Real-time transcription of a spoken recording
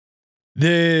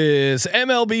This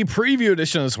MLB preview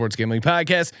edition of the Sports Gambling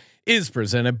Podcast is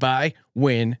presented by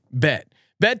WynnBET.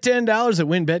 Bet $10 at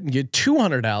WynnBET and get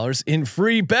 $200 in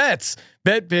free bets.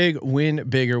 Bet big, win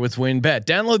bigger with WynnBET.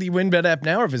 Download the WynnBET app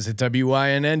now or visit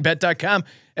wynnbet.com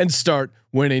and start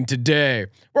winning today.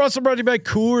 We're also brought to you by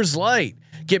Coors Light.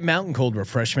 Get mountain cold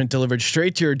refreshment delivered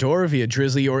straight to your door via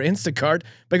Drizzly or Instacart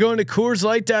by going to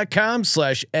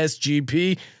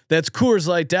CoorsLight.com/SGP. That's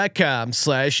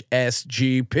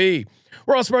CoorsLight.com/SGP.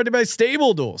 We're also brought to you by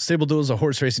Stable Duel. Stable Duel is a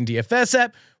horse racing DFS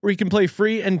app where you can play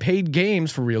free and paid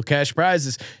games for real cash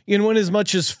prizes. You can win as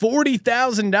much as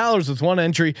 $40,000 with one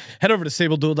entry. Head over to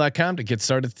StableDuel.com to get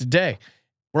started today.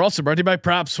 We're also brought to you by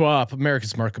PropSwap,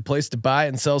 America's marketplace to buy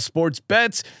and sell sports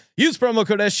bets. Use promo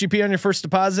code SGP on your first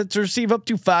deposit to receive up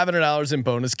to $500 in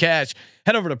bonus cash.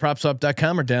 Head over to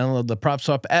PropSwap.com or download the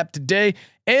PropSwap app today.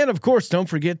 And of course, don't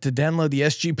forget to download the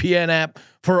SGPN app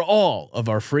for all of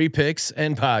our free picks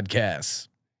and podcasts.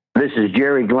 This is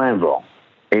Jerry Glanville,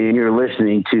 and you're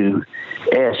listening to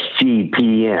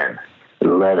SGPN.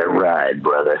 Let it ride,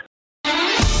 brother.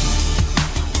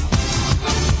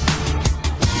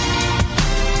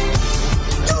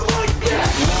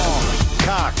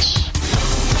 Cox.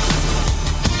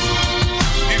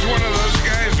 He's one of those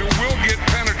guys who will get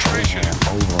penetration.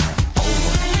 Over.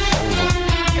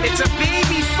 It's a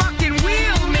baby fucking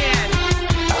wheel, man.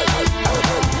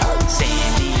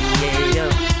 San Diego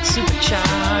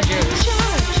Superchargers.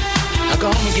 Now go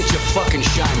home and get your fucking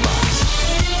shine box.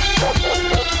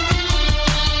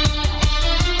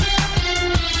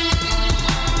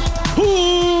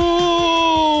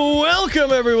 Ooh,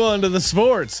 welcome everyone to the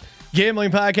Sports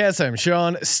Gambling Podcast. I'm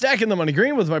Sean, stacking the money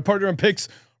green with my partner in picks,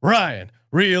 Ryan,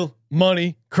 Real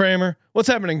Money Kramer. What's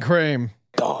happening, Kramer?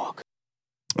 Dog.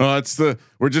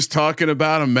 We're just talking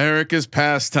about America's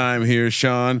pastime here,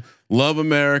 Sean. Love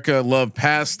America, love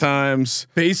pastimes.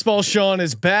 Baseball Sean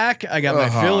is back. I got my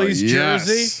Phillies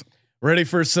jersey ready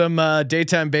for some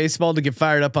daytime baseball to get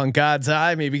fired up on God's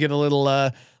eye. Maybe get a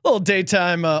little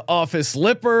daytime office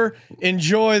lipper.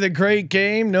 Enjoy the great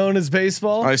game known as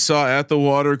baseball. I saw at the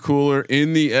water cooler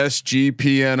in the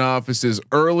SGPN offices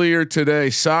earlier today,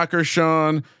 soccer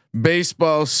Sean,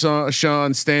 baseball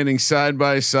Sean standing side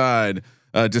by side.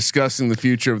 Discussing the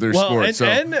future of their sport.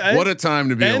 What a time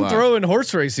to be alive. And throwing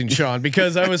horse racing, Sean,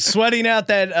 because I was sweating out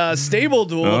that Stable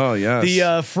Duel. Oh yes.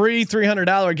 The free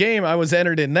 $300 game. I was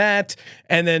entered in that.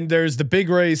 And then there's the big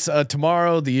race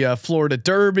tomorrow, the Florida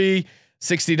Derby.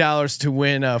 $60 to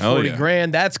win 40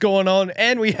 grand. That's going on.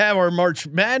 And we have our March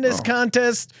Madness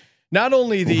contest. Not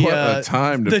only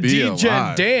the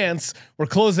D-Gen dance, we're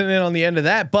closing in on the end of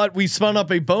that, but we spun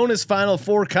up a bonus Final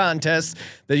Four contest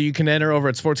that you can enter over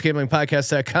at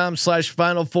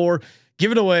sportsgamblingpodcast.com/Final Four.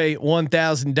 Giving away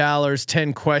 $1,000,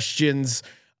 10 questions,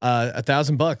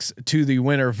 $1,000 to the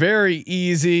winner. Very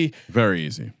easy. Very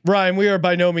easy. Ryan, we are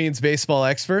by no means baseball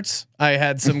experts. I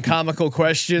had some comical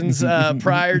questions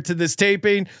prior to this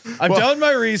taping. I've done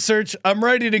my research. I'm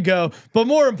ready to go. But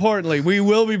more importantly, we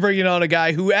will be bringing on a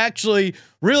guy who actually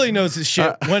really knows his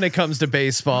shit when it comes to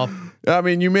baseball. I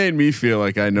mean, you made me feel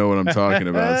like I know what I'm talking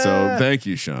about. So thank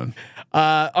you, Sean.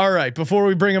 All right. Before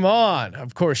we bring him on,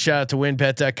 of course, shout out to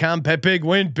WynnBET.com. Bet big,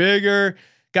 win bigger.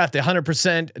 Got the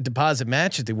 100% deposit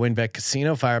match at the WynnBET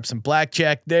Casino. Fire up some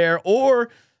blackjack there, or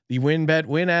the WynnBET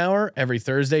Win Hour every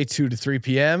Thursday, 2 to 3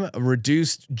 p.m.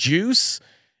 Reduced juice,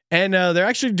 and they're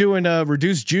actually doing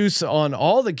reduced juice on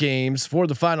all the games for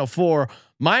the Final Four.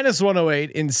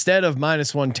 -108 instead of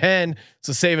 -110,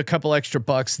 so save a couple extra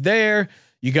bucks there.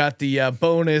 You got the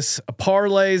bonus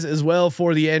parlays as well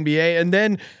for the NBA, and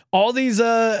then all these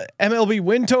MLB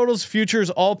win totals, futures,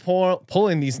 all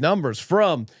pulling these numbers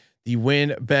from the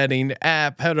Win Betting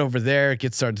app. Head over there,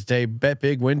 get started today. Bet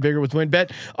big, win bigger with WynnBET.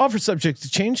 Offer subject to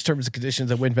change. Terms and conditions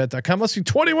at WynnBET.com. Must be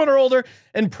 21 or older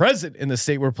and present in the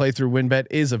state where playthrough WynnBET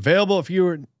is available. If you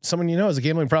or someone you know has a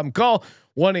gambling problem, call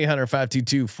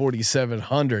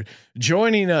 1-800-522-4700.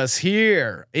 Joining us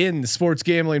here in the Sports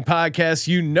Gambling Podcast,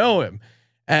 you know him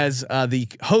as the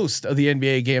host of the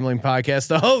NBA Gambling Podcast,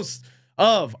 the host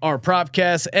of our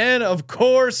Propcast, and of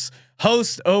course,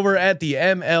 host over at the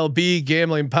MLB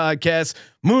Gambling Podcast,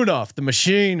 Munaf the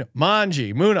Machine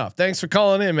Manji. Munaf, thanks for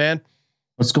calling in, man.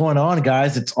 What's going on,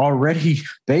 guys? It's already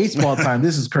baseball time.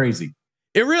 This is crazy.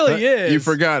 It really is. You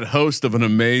forgot host of an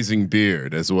amazing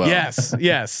beard as well. Yes,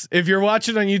 yes. If you're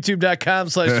watching on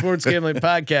YouTube.com/Sports Gambling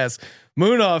Podcast,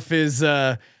 Munaf is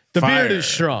the beard is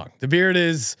strong. The beard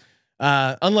is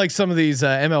unlike some of these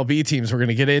MLB teams we're going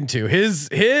to get into. His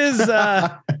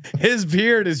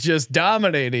beard is just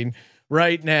dominating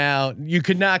right now. You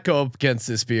could not go up against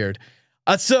this beard.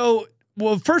 So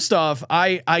well, first off,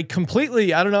 I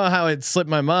completely, I don't know how it slipped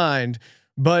my mind,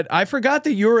 but I forgot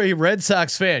that you're a Red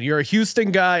Sox fan. You're a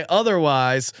Houston guy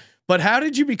otherwise, but how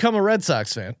did you become a Red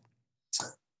Sox fan?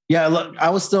 Yeah, look,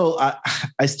 I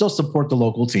still support the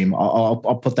local team.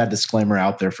 I'll put that disclaimer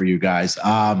out there for you guys.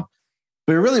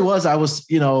 But it really was, I was,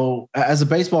 as a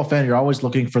baseball fan, you're always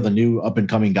looking for the new up and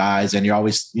coming guys, and you're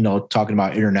always, talking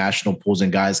about international pools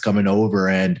and guys coming over.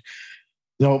 And,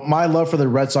 my love for the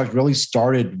Red Sox really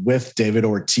started with David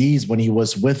Ortiz when he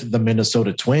was with the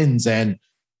Minnesota Twins. And,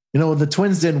 the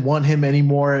Twins didn't want him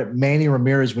anymore. Manny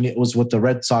Ramirez, when it was with the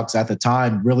Red Sox at the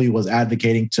time, really was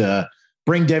advocating to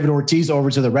bring David Ortiz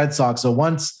over to the Red Sox. So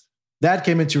once that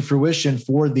came into fruition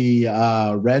for the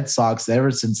Red Sox, ever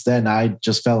since then, I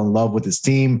just fell in love with his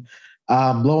team.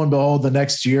 Lo and behold, the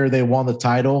next year they won the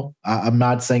title. I'm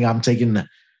not saying I'm taking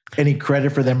any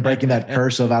credit for them breaking that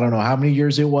curse of, I don't know how many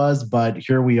years it was, but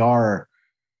here we are.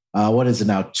 What is it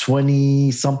now? 20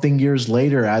 something years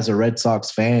later as a Red Sox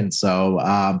fan.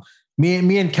 So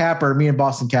me and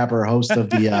Boston Capper, host of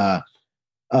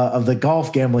the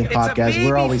golf gambling podcast,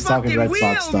 we're always talking Red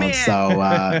Sox stuff. Man.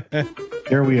 So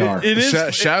here we are. It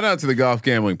is Shout out to the golf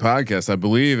gambling podcast. I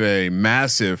believe a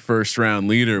massive first round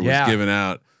leader was given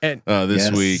out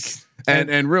this week.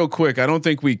 And real quick, I don't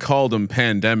think we called them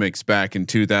pandemics back in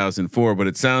 2004, but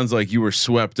it sounds like you were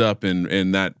swept up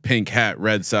in that pink hat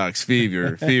Red Sox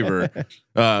fever,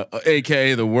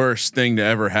 aka the worst thing to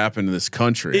ever happen to this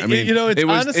country. I mean,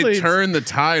 it turned the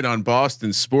tide on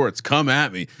Boston sports. Come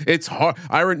at me. It's hard.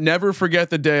 I would never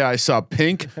forget the day I saw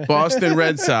pink Boston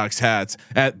Red Sox hats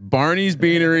at Barney's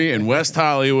Beanery in West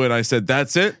Hollywood. I said,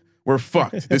 "That's it. We're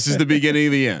fucked. This is the beginning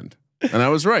of the end." And I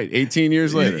was right. 18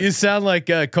 years later. You sound like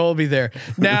Colby there.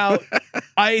 Now,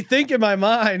 I think in my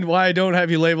mind why I don't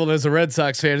have you labeled as a Red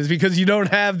Sox fan is because you don't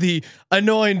have the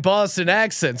annoying Boston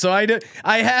accent. So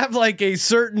I have like a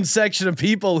certain section of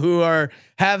people who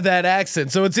have that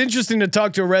accent. So it's interesting to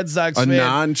talk to a Red Sox fan.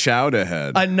 Non-chowder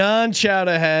head. A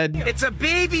non-chowder head. It's a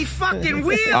baby fucking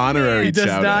wheel. Honorary. He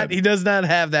does not. He does not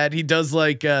have that. He does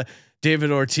like David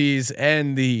Ortiz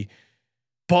and the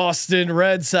Boston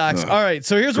Red Sox. All right,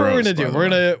 so here's what we're gonna do.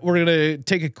 We're gonna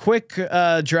take a quick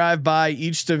drive by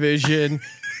each division,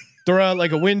 throw out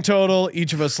like a win total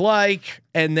each of us like,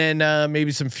 and then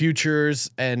maybe some futures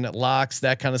and locks,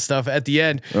 that kind of stuff at the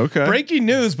end. Okay. Breaking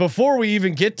news before we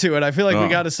even get to it. I feel like we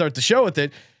got to start the show with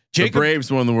it. The Braves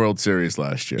won the World Series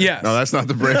last year. Yes. No, that's not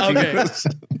the breaking news.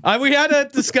 We had a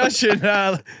discussion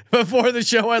before the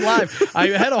show went live. I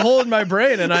had a hole in my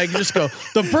brain, and I just go,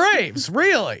 "The Braves,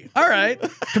 really? All right."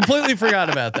 Completely forgot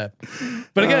about that.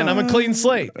 But again, I'm a clean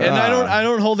slate, and I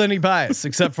don't hold any bias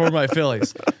except for my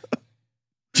Phillies.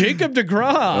 Jacob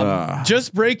deGrom.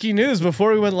 Just breaking news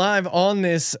before we went live on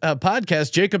this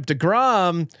podcast. Jacob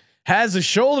deGrom has a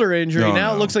shoulder injury.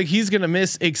 It looks like he's going to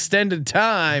miss extended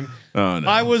time. Oh, no.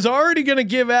 I was already going to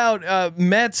give out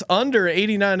Mets under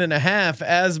 89.5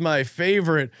 as my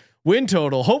favorite win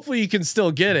total. Hopefully you can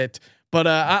still get it, but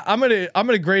I'm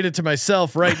gonna grade it to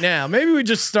myself right now. Maybe we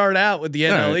just start out with the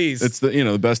NL East. It's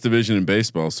the best division in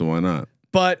baseball, so why not?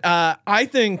 But I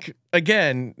think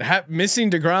again, missing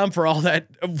deGrom for all that,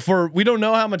 we don't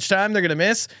know how much time they're going to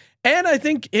miss, and I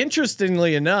think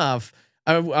interestingly enough.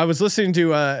 I was listening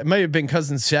to it might have been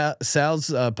Cousin Sal's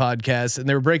podcast, and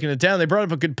they were breaking it down. They brought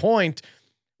up a good point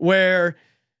where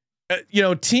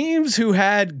teams who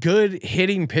had good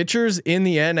hitting pitchers in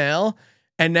the NL,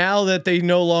 and now that they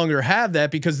no longer have that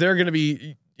because they're going to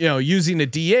be using a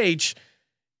DH,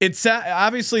 it's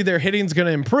obviously their hitting's going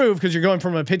to improve because you're going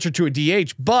from a pitcher to a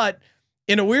DH, but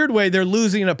in a weird way, they're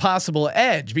losing a possible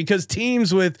edge because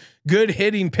teams with good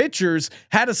hitting pitchers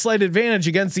had a slight advantage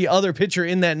against the other pitcher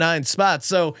in that 9th spot.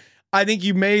 So I think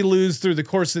you may lose through the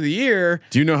course of the year.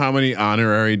 Do you know how many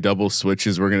honorary double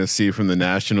switches we're going to see from the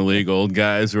National League old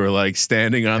guys who are like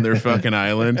standing on their fucking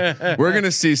island? We're going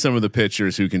to see some of the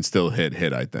pitchers who can still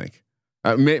hit. I think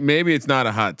maybe it's not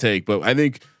a hot take, but I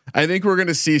think we're going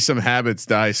to see some habits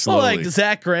die slowly. Well, like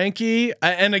Zach Greinke,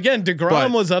 and again,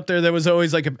 deGrom was up there. There was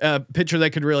always like a pitcher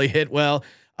that could really hit well.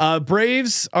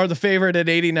 Braves are the favorite at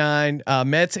 89,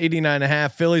 Mets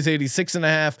 89.5, Phillies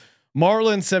 86.5,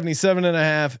 Marlins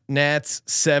 77.5, Nats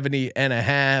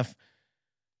 70.5.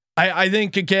 I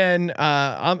think again,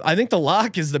 I think the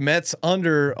lock is the Mets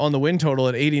under on the win total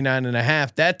at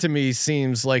 89.5. That to me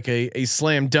seems like a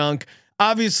slam dunk.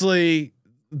 Obviously,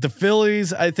 the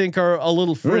Phillies, I think, are a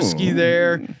little frisky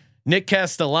there. Nick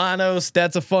Castellanos,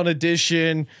 that's a fun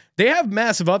addition. They have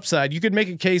massive upside. You could make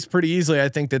a case pretty easily, I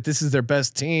think, that this is their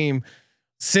best team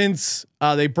since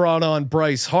they brought on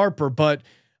Bryce Harper. But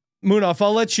Munaf,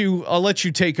 I'll let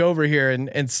you take over here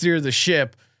and steer the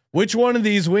ship. Which one of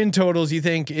these win totals you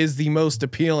think is the most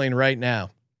appealing right now?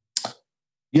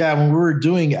 Yeah, when we were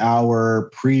doing our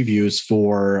previews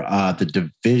for the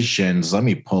divisions, let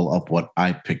me pull up what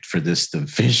I picked for this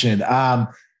division.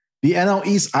 The NL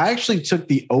East, I actually took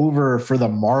the over for the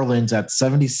Marlins at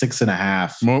 76.5.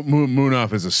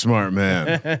 Munaf is a smart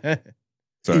man.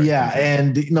 Sorry. Yeah,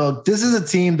 and this is a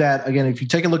team that, again, if you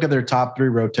take a look at their top 3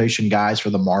 rotation guys for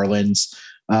the Marlins,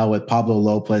 with Pablo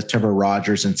Lopez, Trevor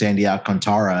Rogers, and Sandy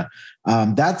Alcantara,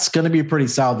 that's going to be pretty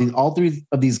solid. All 3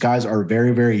 of these guys are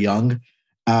very, very young.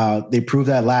 They proved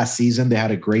that last season. They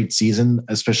had a great season,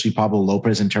 especially Pablo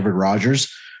Lopez and Trevor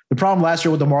Rogers. The problem last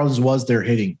year with the Marlins was their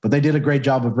hitting, but they did a great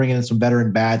job of bringing in some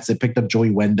veteran bats. They picked up Joey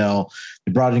Wendell.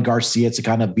 They brought in Garcia to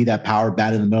kind of be that power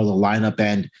bat in the middle of the lineup.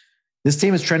 And this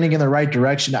team is trending in the right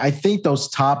direction. I think those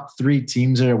top 3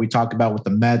 teams that we talked about with the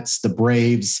Mets, the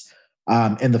Braves,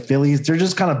 and the Phillies, they're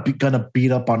just kind of going to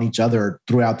beat up on each other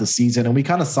throughout the season. And we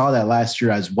kind of saw that last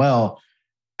year as well.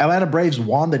 Atlanta Braves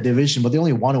won the division, but they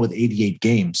only won it with 88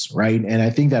 games, right? And I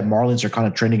think that Marlins are kind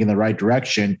of trending in the right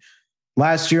direction.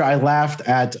 Last year, I laughed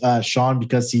at Sean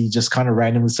because he just kind of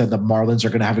randomly said the Marlins are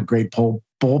going to have a great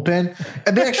bullpen.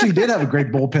 And they actually did have a great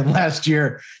bullpen last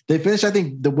year. They finished, I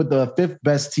think, with the 5th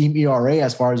best team ERA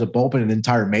as far as a bullpen in the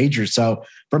entire major. So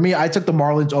for me, I took the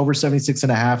Marlins over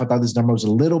 76.5. I thought this number was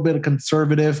a little bit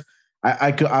conservative.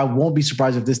 I won't be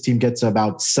surprised if this team gets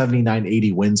about 79,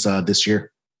 80 wins this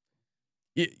year.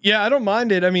 Yeah, I don't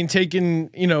mind it. I mean, taking,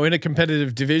 in a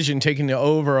competitive division, taking the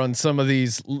over on some of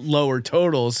these lower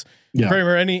totals. Yeah.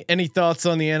 Kramer, any thoughts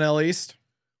on the NL East?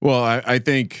 Well, I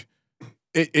think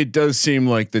it does seem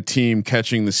like the team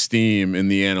catching the steam in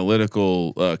the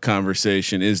analytical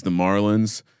conversation is the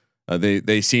Marlins.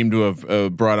 They seem to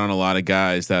have brought on a lot of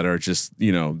guys that are just,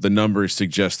 the numbers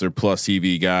suggest they're plus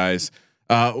EV guys.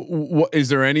 Is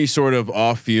there any sort of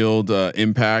off-field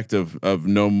impact of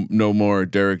no more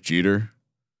Derek Jeter?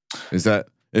 Is that?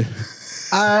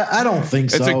 I don't think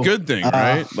so. It's a good thing,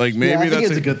 right? Like maybe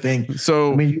that's a good thing.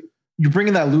 So I mean, you're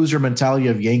bringing that loser mentality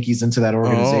of Yankees into that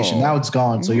organization. Now it's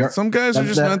gone. So some guys are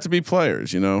just meant to be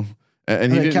players, And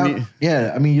he didn't.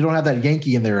 I mean, you don't have that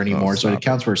Yankee in there anymore, so it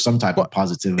counts for some type of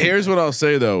positivity. Here's what I'll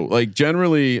say though: like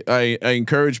generally, I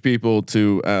encourage people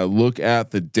to look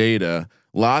at the data.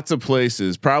 Lots of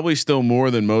places, probably still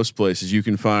more than most places, you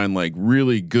can find like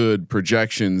really good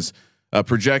projections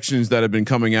that have been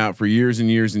coming out for years and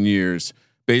years and years.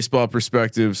 Baseball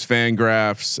Perspectives,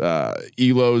 Fangraphs,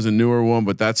 Elo's a newer one,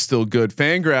 but that's still good.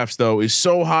 Fangraphs though is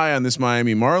so high on this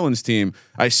Miami Marlins team.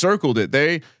 I circled it.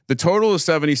 The total is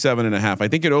 77.5. I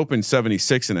think it opened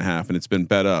 76.5 and it's been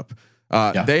bet up.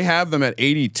 They have them at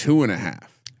 82.5.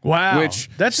 Wow. Which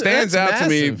stands out massive to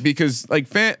me because like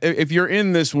if you're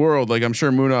in this world, like I'm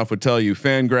sure Munaf would tell you,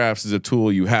 Fangraphs is a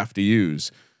tool you have to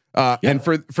use. And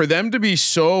for them to be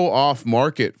so off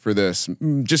market for this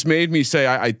just made me say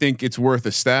I think it's worth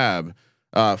a stab.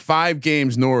 5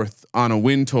 games north on a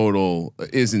win total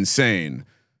is insane.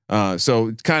 So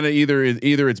it's kind of either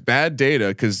it's bad data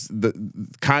because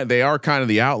they are kind of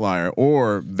the outlier,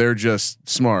 or they're just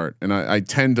smart. And I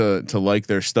tend to like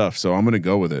their stuff, so I'm gonna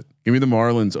go with it. Give me the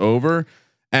Marlins over,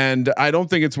 and I don't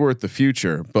think it's worth the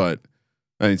future, but.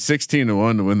 I mean,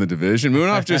 16-1 to win the division.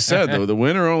 Munaf just said though, the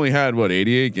winner only had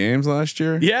 88 games last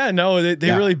year. Yeah, no,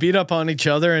 they really beat up on each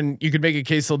other, and you could make a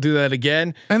case they'll do that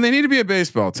again. And they need to be a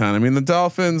baseball town. I mean, the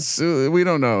Dolphins, we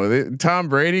don't know. Tom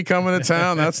Brady coming to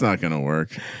town, that's not going to work.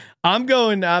 I'm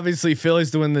going obviously Phillies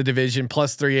to win the division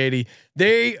plus 380.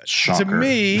 They to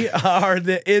me are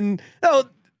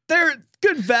they're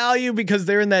good value because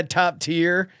they're in that top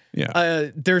tier.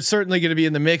 Yeah, they're certainly going to be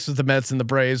in the mix with the Mets and the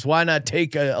Braves. Why not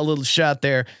take a little shot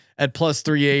there at plus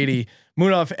 380?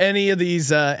 Munaf, any of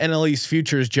these NL East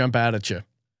futures jump out at you?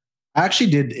 I actually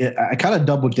did. I kind of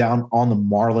doubled down on the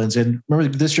Marlins, and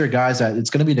remember this year, guys, that it's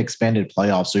going to be an expanded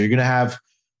playoff, so you're going to have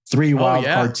 3 wild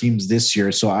card teams this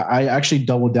year. So I actually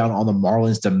doubled down on the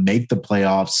Marlins to make the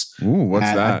playoffs. Ooh, what's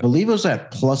that? I believe it was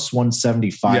at plus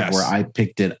 175 where I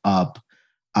picked it up.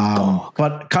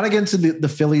 But kind of get into the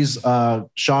Phillies,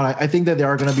 Sean, I think that they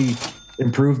are going to be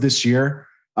improved this year.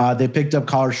 They picked up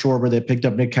Kyle Schwarber. They picked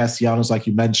up Nick Castellanos, like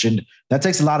you mentioned. That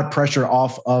takes a lot of pressure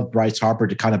off of Bryce Harper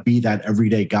to kind of be that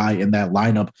everyday guy in that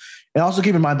lineup. And also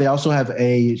keep in mind, they also have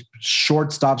a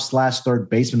shortstop / third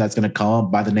baseman that's going to come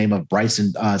up by the name of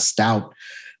Bryson Stout.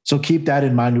 So keep that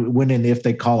in mind when and if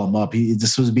they call him up.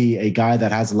 This would be a guy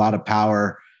that has a lot of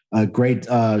power, a great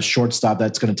shortstop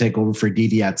that's going to take over for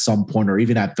Didi at some point or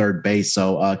even at third base.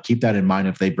 So keep that in mind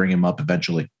if they bring him up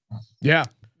eventually. Yeah.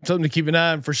 Something to keep an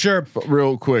eye on for sure. But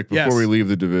real quick before we leave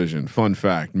the division, fun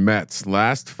fact: Mets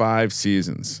last 5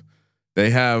 seasons,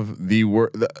 They have the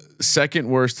second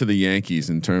worst to the Yankees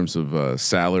in terms of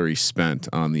salary spent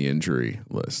on the injury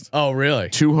list. Oh, really?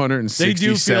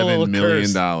 $267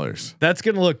 million. That's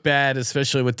going to look bad,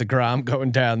 especially with DeGrom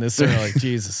going down this early.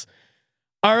 Jesus.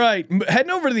 All right, heading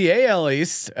over to the AL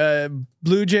East.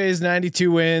 Blue Jays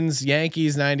 92 wins,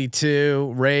 Yankees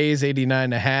 92, Rays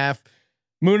 89.5,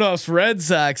 Munoz Red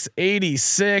Sox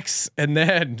 86, and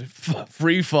then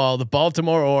free fall the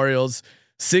Baltimore Orioles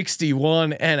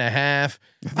 61.5.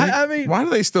 I mean, why do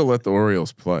they still let the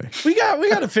Orioles play? We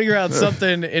got to figure out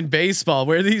something in baseball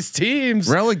where these teams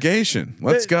relegation.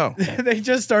 Let's go. They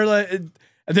just are like.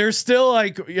 They're still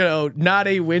like, not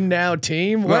a win now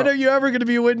team. When are you ever going to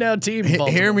be a win now team?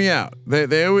 Hear me out. They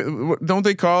don't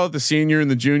they call it the senior and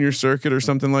the junior circuit or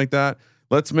something like that.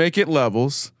 Let's make it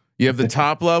levels. You have the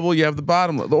top level, you have the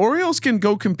bottom level. The Orioles can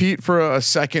go compete for a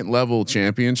second level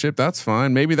championship. That's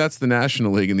fine. Maybe that's the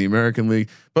National League and the American League,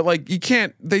 but like you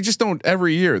can't, they just don't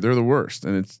every year. They're the worst.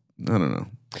 And I don't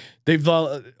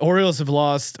know. Orioles have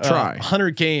lost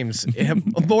 100 games,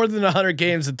 more than 100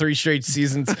 games in 3 straight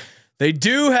seasons. They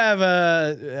do have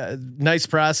a nice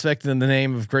prospect in the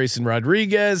name of Grayson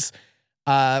Rodriguez.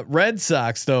 Red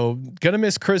Sox though, gonna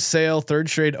miss Chris Sale, 3rd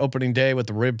straight opening day with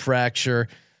the rib fracture.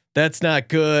 That's not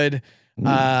good.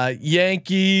 Yankees,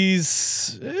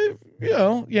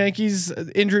 Yankees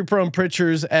injury prone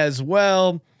pitchers as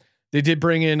well. They did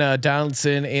bring in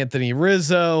Donaldson, Anthony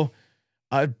Rizzo.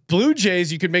 Blue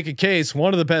Jays, you could make a case,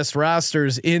 one of the best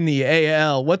rosters in the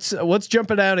AL. What's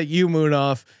jumping out at you,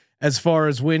 Munaf, as far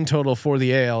as win total for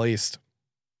the AL East?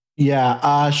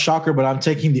 Yeah, shocker, but I'm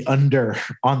taking the under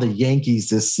on the Yankees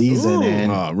this season. Ooh.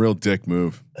 And real dick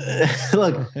move.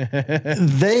 Look,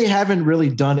 they haven't really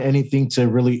done anything to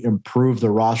really improve the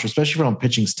roster, especially from a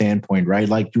pitching standpoint, right?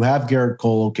 Like you have Garrett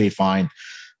Cole, okay, fine.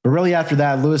 But really after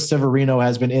that, Luis Severino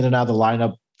has been in and out of the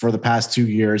lineup for the past 2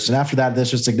 years. And after that,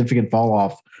 there's a significant fall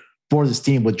off for this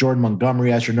team with Jordan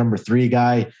Montgomery as your number 3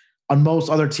 guy. On most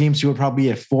other teams, he would probably be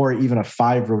a 4, even a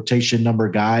 5 rotation number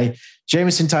guy.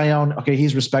 Jameson Taillon, okay,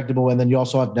 he's respectable. And then you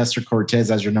also have Nestor Cortez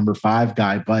as your number 5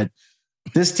 guy. But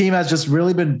this team has just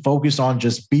really been focused on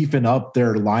just beefing up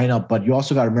their lineup. But you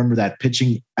also got to remember that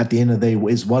pitching at the end of the day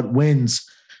is what wins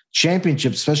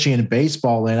championships, especially in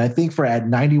baseball. And I think for at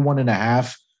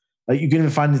 91.5, you can even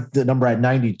find the number at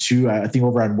 92. I think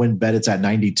over on WinBet, it's at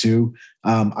 92.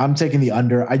 I'm taking the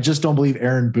under. I just don't believe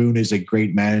Aaron Boone is a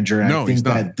great manager. And I think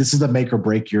that this is the make or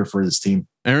break year for this team.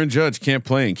 Aaron Judge can't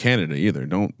play in Canada either.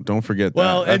 Don't forget that.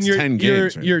 Well, that's and 10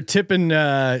 games. You're tipping.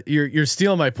 You're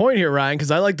stealing my point here, Ryan,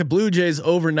 because I like the Blue Jays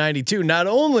over 92. Not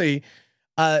only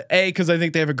because I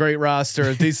think they have a great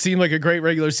roster. They seem like a great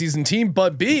regular season team,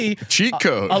 but B, cheat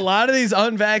code. A lot of these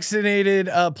unvaccinated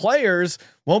players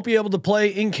won't be able to play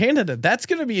in Canada. That's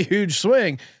going to be a huge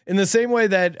swing in the same way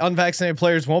that unvaccinated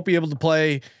players won't be able to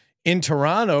play in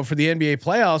Toronto for the NBA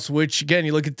playoffs, which again,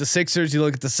 you look at the Sixers, you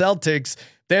look at the Celtics,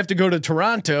 they have to go to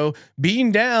Toronto,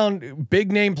 being down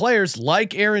big name players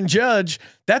like Aaron Judge.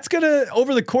 That's going to,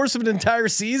 over the course of an entire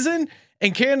season,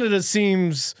 and Canada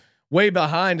seems way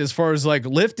behind as far as like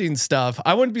lifting stuff.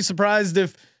 I wouldn't be surprised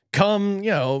if come,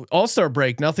 All-Star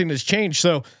break, nothing has changed.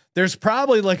 So there's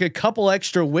probably like a couple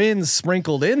extra wins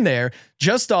sprinkled in there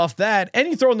just off that. And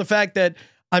you throw in the fact that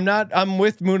I'm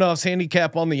with Munaf's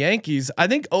handicap on the Yankees. I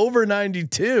think over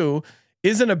 92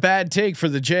 isn't a bad take for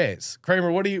the Jays. Kramer,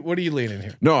 what are you leaning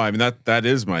here? No, I mean that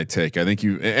is my take. I think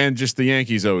and just the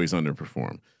Yankees always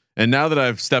underperform. And now that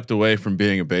I've stepped away from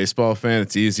being a baseball fan,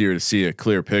 it's easier to see a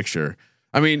clear picture.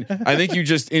 I mean, I think you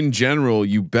just in general,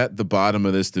 you bet the bottom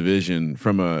of this division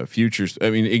from a futures. I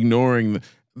mean, ignoring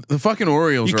the fucking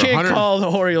Orioles. You can't call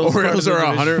the Orioles. Orioles are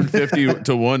 150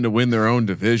 to 1 to win their own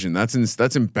division. That's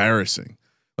embarrassing.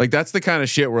 Like that's the kind of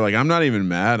shit where like I'm not even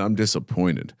mad. I'm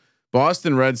disappointed.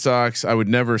 Boston Red Sox, I would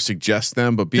never suggest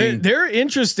them, but they're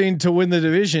interesting to win the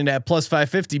division at plus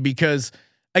 550 because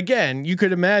again, you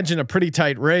could imagine a pretty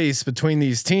tight race between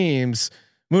these teams.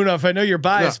 Munaf, I know you're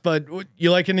biased, but you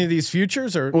like any of these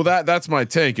futures or? Well, that's my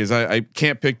take is I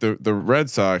can't pick the Red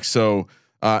Sox. So,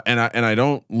 and I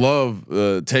don't love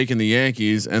taking the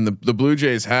Yankees and the Blue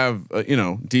Jays have,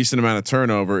 decent amount of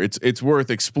turnover. It's worth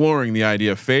exploring the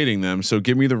idea of fading them. So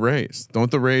give me the Rays.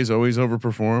 Don't the Rays always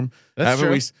overperform?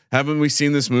 Haven't we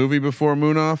seen this movie before,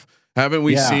 Munaf? Haven't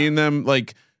we seen them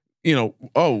like,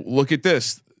 oh, look at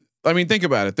this. I mean, think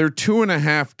about it. They're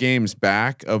 2.5 games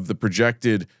back of the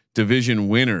projected division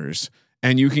winners,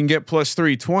 and you can get plus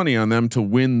 320 on them to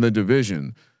win the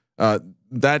division.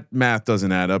 That math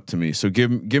doesn't add up to me. So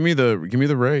give me the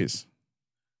Rays.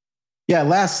 Yeah,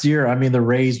 last year, I mean, the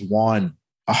Rays won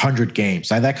 100 games.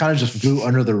 That kind of just flew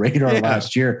under the radar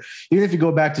last year. Even if you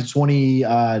go back to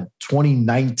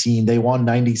 2019, they won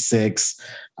 96.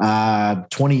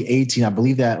 2018, I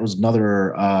believe that was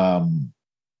another.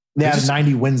 They had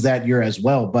 90 wins that year as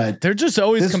well. But they're just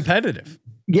always competitive.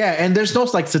 Yeah, and there's no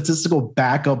like statistical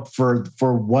backup for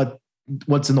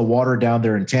what's in the water down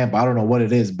there in Tampa. I don't know what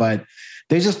it is, but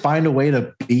they just find a way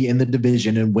to be in the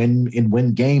division and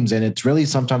win games. And it's really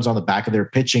sometimes on the back of their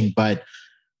pitching. But,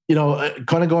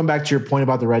 kind of going back to your point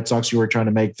about the Red Sox you were trying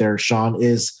to make there, Sean,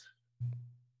 is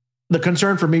the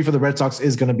concern for me for the Red Sox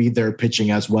is going to be their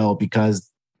pitching as well, because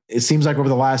it seems like over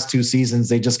the last 2 seasons,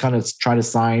 they just kind of try to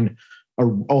sign a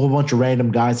whole bunch of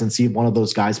random guys and see if one of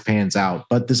those guys pans out.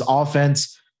 But this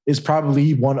offense is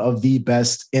probably one of the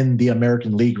best in the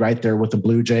American League, right there with the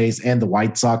Blue Jays and the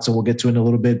White Sox. So we'll get to it in a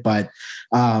little bit, but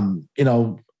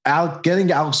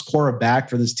getting Alex Cora back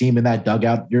for this team in that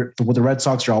dugout, with the Red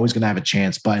Sox, you're always going to have a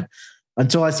chance. But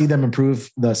until I see them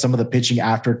improve some of the pitching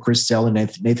after Chris Sale and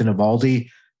Nathan Eovaldi,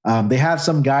 they have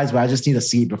some guys, but I just need to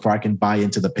see it before I can buy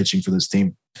into the pitching for this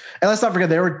team. And let's not forget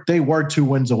they were 2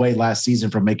 wins away last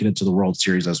season from making it to the World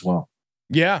Series as well.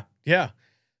 Yeah.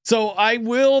 So I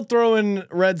will throw in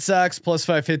Red Sox plus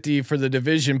 550 for the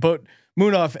division, but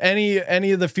Munaf,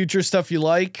 any of the future stuff you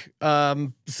like,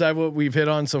 beside what we've hit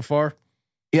on so far?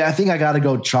 Yeah, I think I got to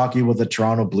go chalky with the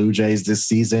Toronto Blue Jays this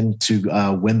season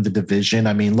to win the division.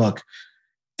 I mean, look,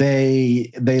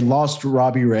 they lost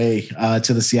Robbie Ray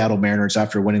to the Seattle Mariners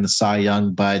after winning the Cy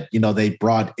Young, but they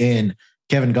brought in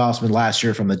Kevin Gausman last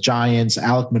year from the Giants.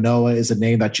 Alek Manoah is a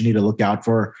name that you need to look out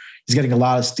for. He's getting a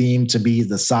lot of steam to be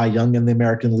the Cy Young in the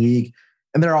American League.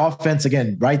 And their offense,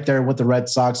 again, right there with the Red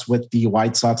Sox, with the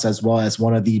White Sox, as well as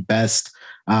one of the best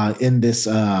in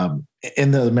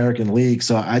the American League.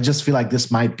 So I just feel like this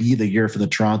might be the year for the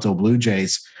Toronto Blue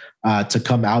Jays to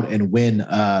come out and win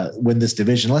this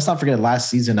division. Let's not forget last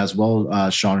season as well,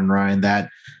 Sean and Ryan, that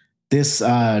this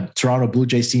Toronto Blue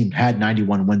Jays team had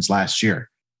 91 wins last year,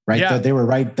 right? Yeah. They were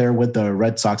right there with the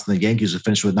Red Sox and the Yankees, who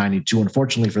finished with 92.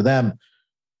 Unfortunately for them,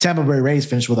 Tampa Bay Rays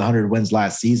finished with 100 wins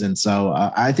last season. So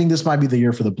I think this might be the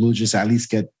year for the Blue Jays to at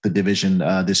least get the division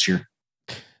this year.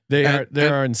 They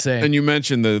are insane. And you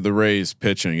mentioned the Rays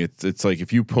pitching. It's like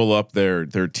if you pull up their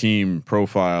team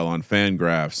profile on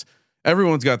FanGraphs,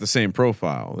 everyone's got the same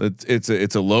profile. It's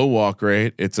a low walk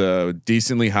rate. It's a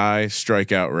decently high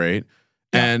strikeout rate,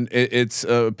 and it's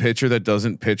a pitcher that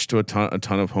doesn't pitch to a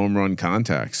ton of home run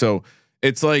contact. So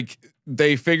it's like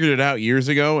they figured it out years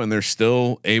ago, and they're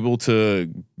still able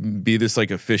to be this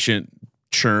like efficient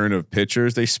churn of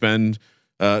pitchers. They spend.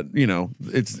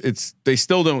 They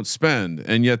still don't spend,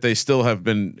 and yet they still have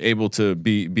been able to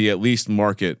be at least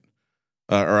market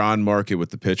or on market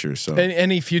with the pitchers. So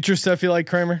any future stuff you like,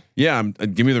 Kramer? Yeah,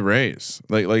 give me the Rays.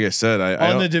 Like I said,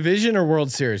 I on the division or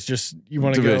World Series. Just you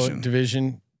want to go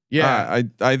division. Yeah,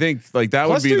 I think like that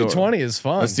plus would be 320 is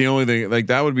fun. That's the only thing. Like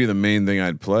that would be the main thing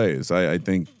I'd play. Is I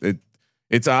think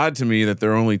it's odd to me that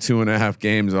they're only 2.5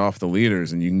 games off the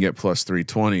leaders, and you can get plus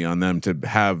 320 on them to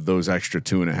have those extra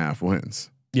 2.5 wins.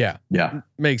 Yeah,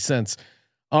 makes sense.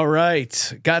 All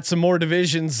right, got some more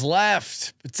divisions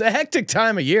left. It's a hectic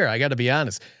time of year. I got to be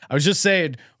honest. I was just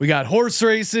saying, we got horse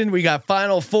racing, we got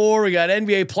Final Four, we got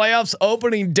NBA playoffs,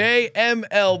 opening day,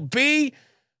 MLB.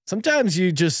 Sometimes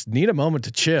you just need a moment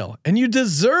to chill, and you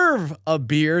deserve a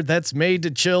beer that's made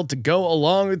to chill to go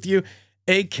along with you,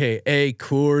 aka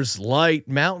Coors Light,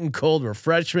 mountain cold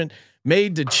refreshment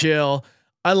made to chill.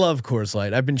 I love Coors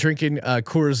Light. I've been drinking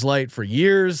Coors Light for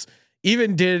years.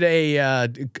 Even did a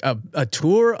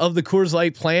tour of the Coors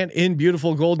Light plant in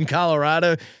beautiful Golden,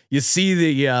 Colorado. You see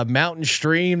the mountain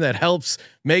stream that helps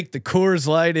make the Coors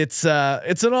Light. It's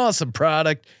an awesome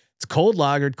product. It's cold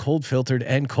lagered, cold filtered,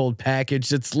 and cold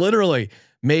packaged. It's literally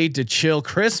made to chill,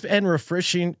 crisp and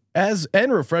refreshing as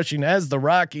the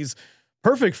Rockies.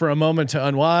 Perfect for a moment to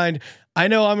unwind. I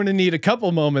know I'm going to need a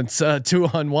couple moments to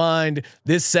unwind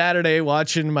this Saturday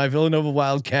watching my Villanova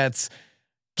Wildcats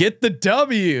get the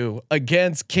W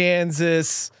against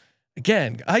Kansas.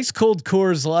 Again, ice cold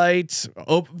Coors Light.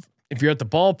 If you're at the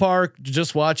ballpark,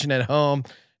 just watching at home,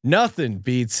 nothing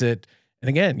beats it. And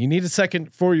again, you need a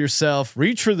second for yourself.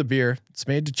 Reach for the beer. It's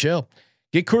made to chill.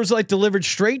 Get Coors Light delivered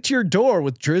straight to your door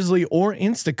with Drizzly or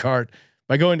Instacart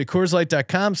by going to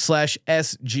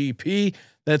CoorsLight.com/SGP.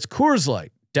 That's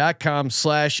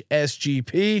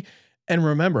CoorsLight.com/SGP. And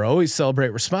remember, always celebrate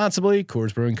responsibly.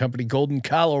 Coors Brewing Company, Golden,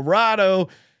 Colorado.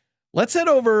 Let's head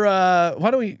over.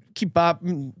 Why don't we keep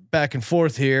bopping back and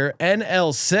forth here?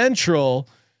 NL Central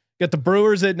got the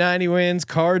Brewers at 90 wins,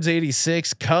 Cards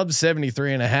 86, Cubs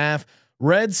 73.5,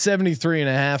 Reds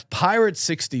 73.5, Pirates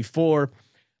 64.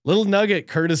 Little nugget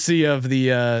courtesy of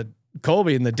the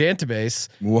Colby in the database.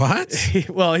 What?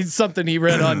 Well, he's something he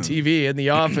read on TV in the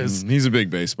office. He's a big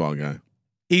baseball guy.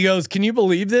 He goes, "Can you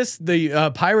believe this?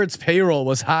 The Pirates payroll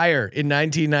was higher in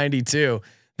 1992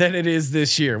 than it is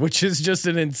this year, which is just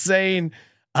an insane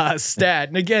stat."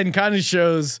 And again, kind of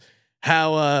shows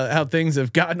how things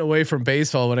have gotten away from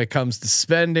baseball when it comes to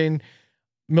spending.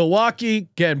 Milwaukee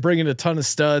again bringing a ton of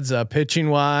studs pitching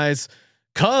wise.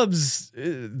 Cubs,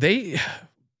 they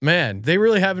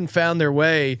really haven't found their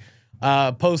way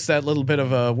post that little bit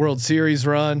of a World Series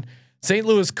run. St.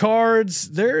 Louis Cards,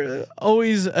 they're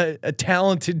always a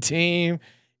talented team.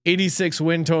 86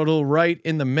 win total, right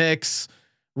in the mix.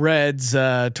 Reds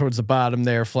towards the bottom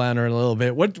there, floundering a little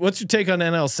bit. What's your take on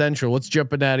NL Central? What's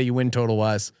jumping out of you win total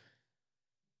wise?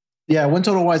 Yeah, win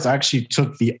total wise, I actually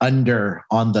took the under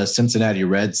on the Cincinnati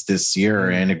Reds this year,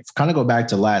 and it kind of go back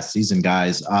to last season,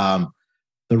 guys.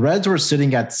 The Reds were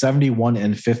sitting at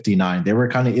 71-59. They were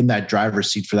kind of in that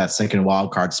driver's seat for that second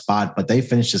wild card spot, but they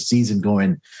finished the season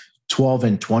going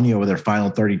 12-20 over their final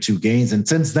 32 games. And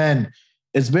since then,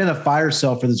 it's been a fire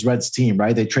sale for this Reds team,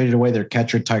 right? They traded away their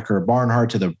catcher Tyker Barnhart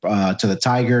to the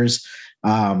Tigers.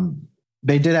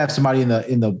 They did have somebody in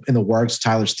the works.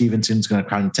 Tyler Stevenson's going to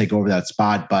kind of take over that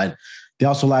spot, but they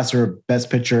also lost their best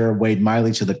pitcher Wade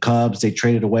Miley to the Cubs. They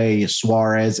traded away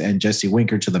Suarez and Jesse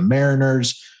Winker to the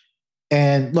Mariners.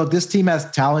 And look, this team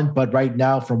has talent, but right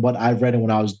now, from what I've read and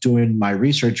when I was doing my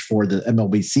research for the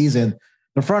MLB season,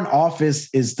 the front office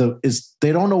is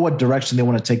they don't know what direction they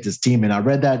want to take this team in. I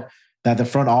read that the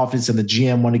front office and the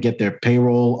GM want to get their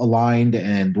payroll aligned,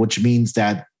 and which means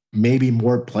that maybe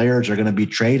more players are going to be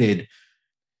traded.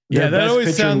 Yeah, that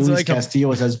always sounds Luis like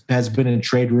Castillo has been in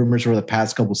trade rumors for the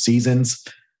past couple seasons.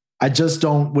 I just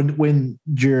don't. When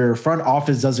your front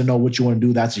office doesn't know what you want to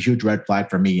do, that's a huge red flag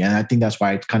for me. And I think that's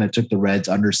why I kind of took the Reds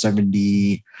under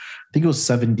 70. I think it was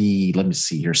 70. Let me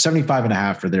see here,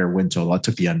 75.5 for their win total. I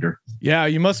took the under. Yeah,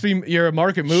 you're a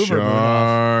market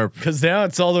mover because now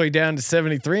it's all the way down to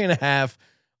 73.5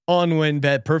 on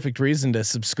WinBet. Perfect reason to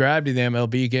subscribe to the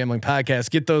MLB Gambling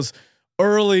Podcast. Get those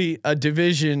early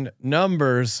division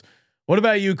numbers. What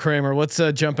about you, Kramer? What's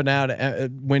jumping out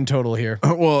at win total here?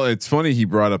 Well, it's funny he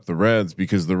brought up the Reds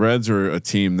because the Reds are a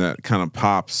team that kind of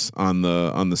pops on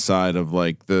the side of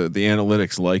like the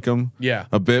analytics like them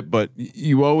a bit, but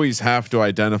you always have to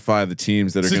identify the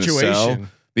teams that are going to sell,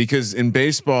 because in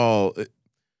baseball,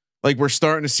 like we're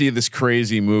starting to see this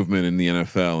crazy movement in the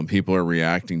NFL and people are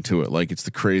reacting to it like it's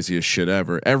the craziest shit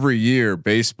ever. Every year,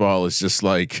 baseball is just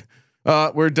like,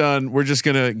 we're done. We're just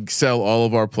gonna sell all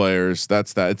of our players.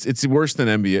 That's that. It's worse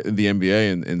than the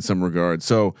NBA in some regard.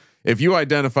 So if you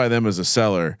identify them as a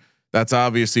seller, that's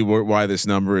obviously why this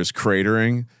number is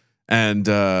cratering. And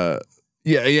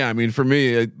yeah. I mean, for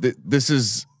me, this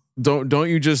is don't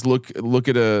you just look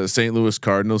at a St. Louis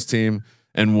Cardinals team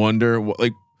and wonder what,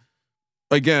 like,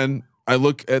 again, I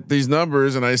look at these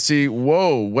numbers and I see,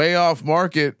 whoa, way off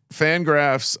market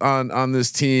FanGraphs on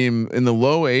this team in the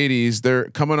low 80s. They're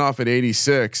coming off at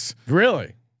 86.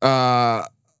 Really? So,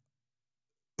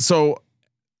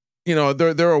 you know,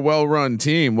 they're a well-run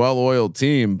team, well-oiled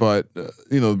team, but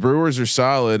you know, the Brewers are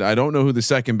solid. I don't know who the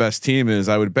second best team is.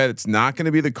 I would bet it's not going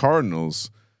to be the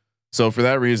Cardinals. So for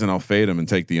that reason, I'll fade them and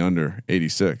take the under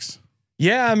 86.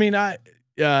 Yeah. I mean,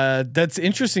 that's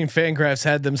interesting. FanGraphs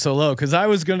had them so low because I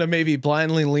was going to maybe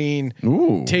blindly lean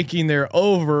taking their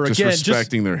over just again,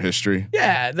 respecting their history.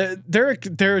 Yeah,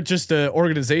 they're just an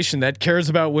organization that cares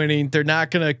about winning. They're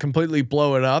not going to completely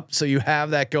blow it up, so you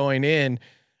have that going in.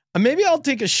 Maybe I'll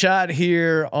take a shot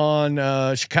here on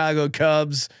Chicago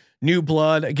Cubs, new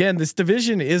blood. Again, this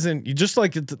division isn't. You just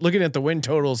like looking at the win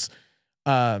totals.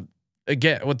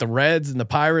 Again, with the Reds and the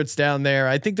Pirates down there,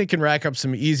 I think they can rack up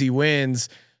some easy wins.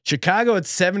 Chicago at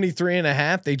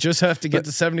 73.5. They just have to get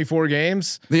to 74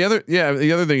 games. The other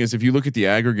thing is, if you look at the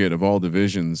aggregate of all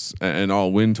divisions and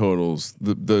all win totals,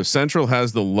 the Central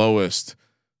has the lowest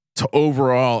to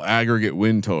overall aggregate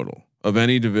win total of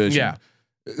any division. Yeah.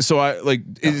 So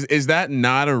is that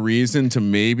not a reason to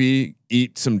maybe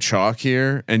eat some chalk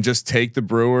here and just take the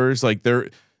Brewers? Like they're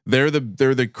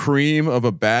the cream of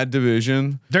a bad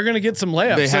division. They're going to get some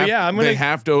layups. They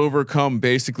have to overcome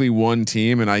basically one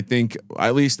team. And I think,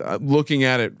 at least looking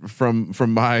at it from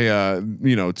my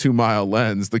 2 mile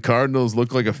lens, the Cardinals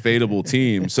look like a fadeable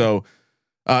team. So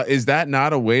is that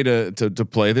not a way to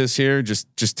play this here?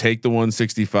 Just take the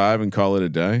 165 and call it a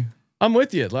day. I'm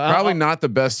with you. Probably not the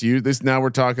best use. This now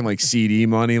we're talking like CD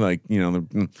money. Like, you know,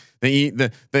 they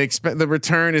expect the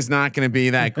return is not going to be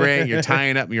that great. You're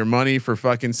tying up your money for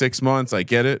fucking 6 months. I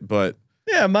get it, but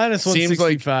yeah, minus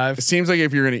 165. It seems like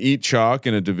if you're going to eat chalk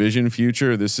in a division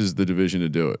future, this is the division to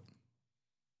do it.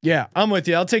 Yeah, I'm with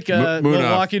you. I'll take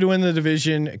Milwaukee to win the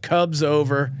division. Cubs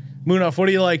over. Munaf, what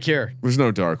do you like here? There's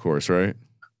no dark horse, right?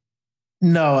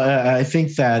 No, I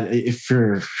think that if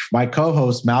my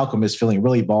co-host Malcolm is feeling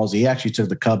really ballsy, he actually took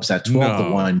the Cubs at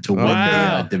 12-1 to win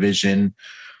the division.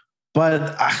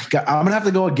 But I'm gonna have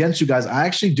to go against you guys. I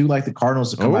actually do like the Cardinals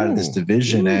to come out of this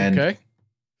division, and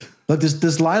look,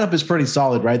 this lineup is pretty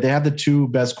solid, right? They have the two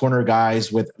best corner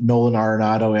guys with Nolan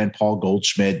Arenado and Paul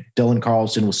Goldschmidt. Dylan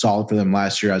Carlson was solid for them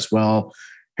last year as well.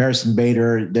 Harrison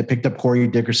Bader, they picked up Corey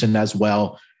Dickerson as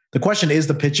well. The question is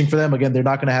the pitching for them. Again, they're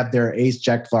not going to have their ace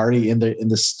Jack Flaherty in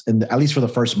the at least for the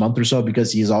first month or so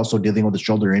because he is also dealing with a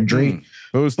shoulder injury.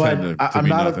 Those tend to be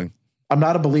nothing. I'm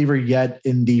not a believer yet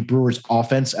in the Brewers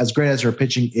offense. As great as their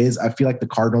pitching is, I feel like the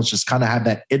Cardinals just kind of have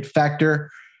that it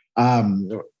factor.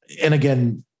 And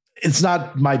again, it's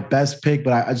not my best pick,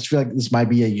 but I just feel like this might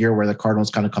be a year where the Cardinals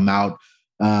kind of come out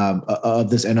of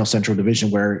this NL Central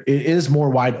division where it is more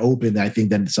wide open, I think,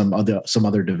 than some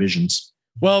other divisions.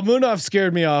 Well, Munaf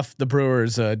scared me off the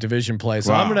Brewers division play,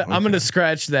 so I'm gonna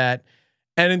scratch that.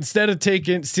 And instead of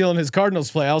stealing his Cardinals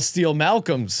play, I'll steal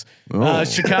Malcolm's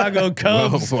Chicago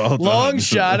Cubs long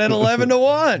shot at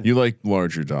 11-1. You like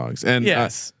larger dogs, and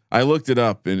yes, I looked it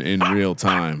up in real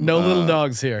time. No little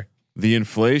dogs here. The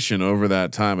inflation over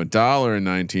that time, $1 in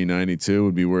 1992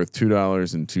 would be worth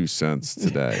 $2.02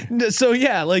 today. So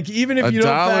yeah, like even if you don't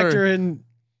factor in.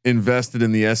 Invested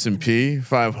in the S&P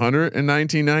 500 in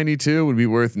 1992 would be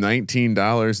worth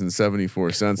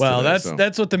 $19.74. Well,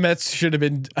 that's what the Mets should have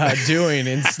been doing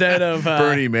instead of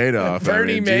Bernie Madoff.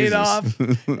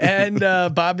 And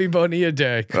Bobby Bonilla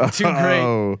Day. Too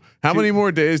great. How many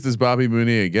more days does Bobby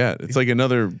Bonilla get? It's like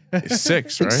another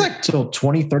 6, right? It's like till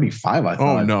 2035. I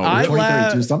thought. Oh no,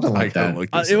 2032, something like that.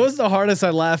 It was the hardest I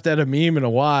laughed at a meme in a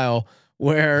while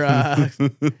where.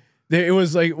 It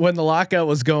was like when the lockout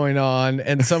was going on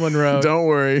and someone wrote, don't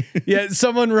worry. Yeah.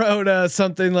 Someone wrote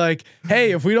something like,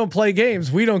 hey, if we don't play games,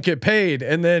 we don't get paid.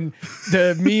 And then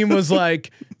the meme was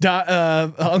like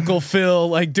Uncle Phil,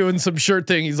 like doing some shirt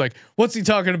thing. He's like, what's he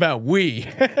talking about? We,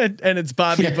 and it's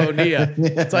Bobby Bonilla.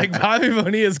 It's like Bobby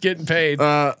Bonilla's getting paid.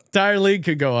 Entire league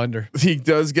could go under. He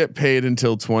does get paid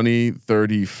until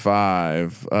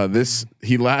 2035.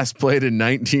 He last played in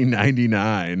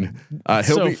 1999.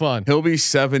 He'll be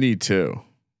 72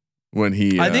 when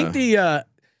he. I think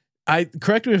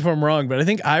correct me if I'm wrong, but I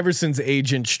think Iverson's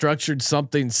agent structured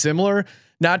something similar,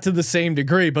 not to the same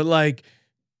degree, but like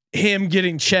him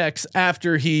getting checks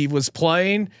after he was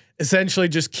playing, essentially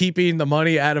just keeping the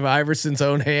money out of Iverson's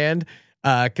own hand.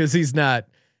 Cause he's the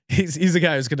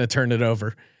guy who's going to turn it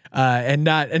over, and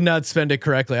not spend it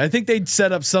correctly. I think they'd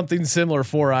set up something similar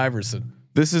for Iverson.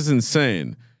 This is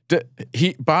insane.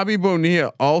 Bobby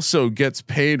Bonilla also gets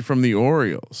paid from the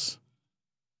Orioles.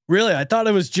 Really? I thought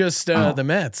it was just the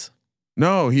Mets.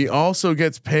 No, he also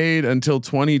gets paid until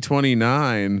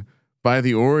 2029 by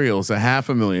the Orioles,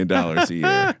 $500,000 a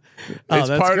year. It's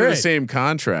part of the same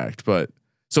contract, but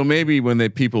so maybe when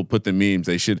people put the memes,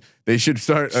 they should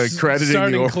start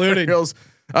crediting the Orioles.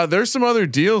 There's some other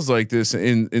deals like this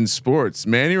in sports.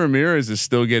 Manny Ramirez is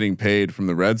still getting paid from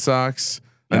the Red Sox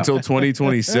until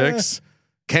 2026.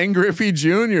 Ken Griffey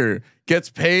Jr. gets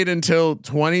paid until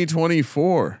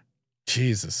 2024.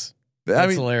 Jesus,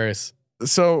 that's hilarious.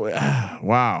 So,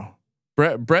 wow.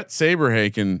 Brett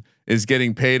Saberhagen is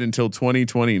getting paid until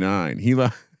 2029. He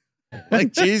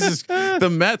like Jesus. The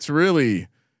Mets really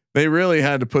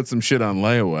had to put some shit on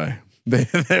layaway.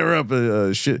 They were up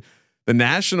shit. The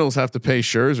Nationals have to pay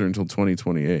Scherzer until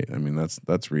 2028. I mean,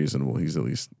 that's reasonable. He's at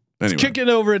least anyway. Kicking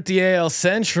over at the AL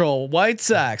Central. White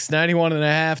Sox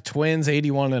 91.5, Twins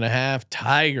 81.5,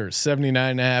 Tigers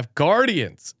 79.5,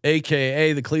 Guardians,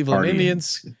 aka the Cleveland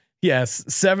Indians, yes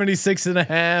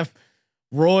 76.5.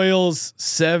 Royals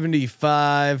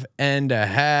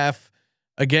 75.5.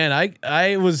 Again,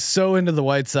 I was so into the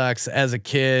White Sox as a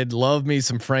kid. Love me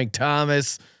some Frank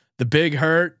Thomas, the Big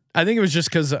Hurt. I think it was just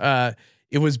because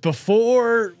it was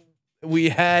before we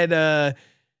had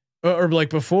or like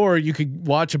before you could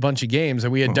watch a bunch of games,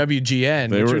 and we had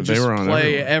WGN. They were on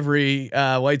play every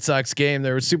White Sox game.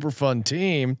 They were a super fun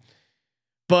team.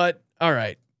 But all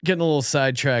right. Getting a little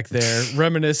sidetracked there,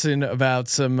 reminiscing about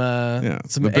some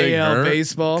AL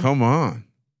baseball. Come on,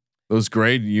 those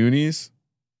grade unis.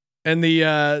 And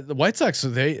the White Sox,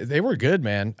 they were good,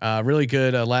 man. Really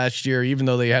good last year, even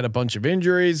though they had a bunch of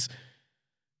injuries.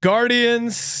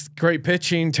 Guardians, great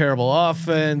pitching, terrible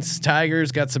offense.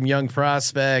 Tigers got some young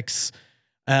prospects.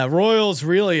 Royals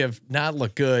really have not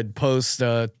looked good post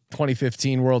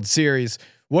 2015 World Series.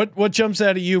 What jumps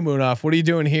out at you, Munaf? What are you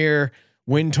doing here,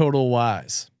 win total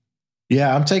wise?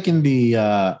 Yeah, I'm taking the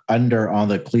under on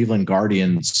the Cleveland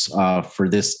Guardians for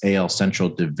this AL Central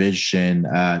division.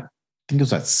 I think it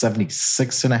was at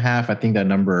 76.5. I think that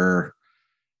number.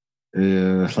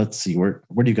 Let's see, where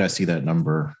do you guys see that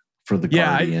number for the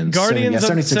Guardians? Guardians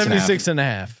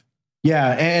 76.5. Yeah,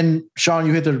 and Sean,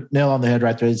 you hit the nail on the head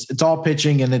right there. It's all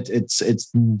pitching, and it's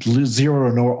 0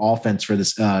 or no offense for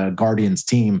this Guardians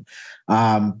team.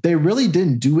 They really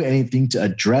didn't do anything to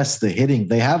address the hitting.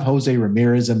 They have Jose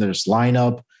Ramirez in their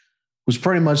lineup, who's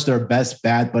pretty much their best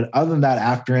bat. But other than that,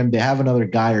 after him, they have another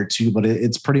guy or two, but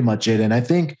it's pretty much it. And I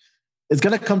think it's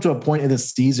going to come to a point in the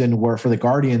season where for the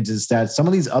Guardians is that some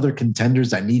of these other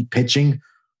contenders that need pitching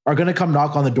are going to come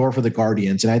knock on the door for the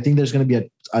Guardians. And I think there's going to be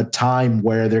a time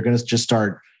where they're going to just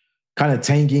start kind of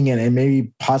tanking and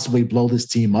maybe possibly blow this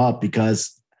team up,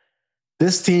 because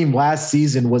this team last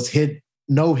season was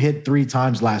no hit 3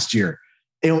 times last year.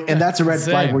 And that's a red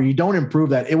flag where you don't improve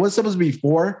that. It was supposed to be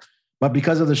 4, but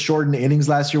because of the shortened innings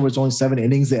last year was only 7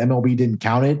 innings, the MLB didn't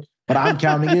count it, but I'm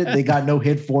counting it. They got no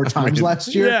hit 4 times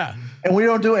last year. Yeah. And we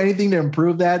don't do anything to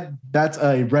improve that. That's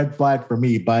a red flag for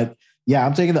me. But yeah,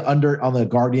 I'm taking the under on the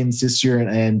Guardians this year.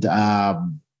 And I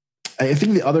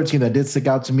think the other team that did stick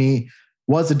out to me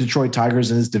was the Detroit Tigers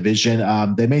in this division.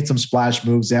 They made some splash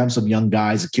moves. They have some young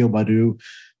guys, Akil Baddoo.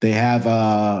 They have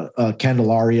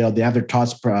Candelario. They have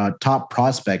their top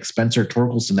prospect, Spencer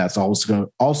Torkelson. That's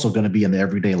also going to be in the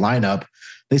everyday lineup.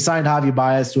 They signed Javi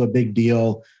Baez to a big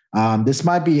deal. This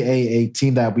might be a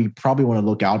team that we probably want to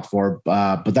look out for,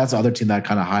 but that's the other team that I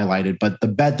kind of highlighted. But the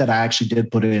bet that I actually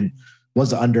did put in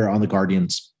was the under on the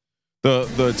Guardians.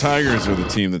 The Tigers are the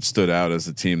team that stood out as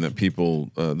a team that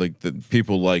people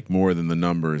like more than the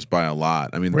numbers by a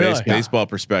lot. I mean, really? Baseball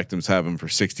Perspectives have them for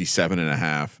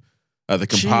 67.5. The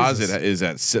composite is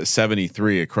at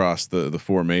 73 across the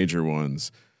 4 major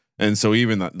ones, and so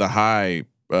even the high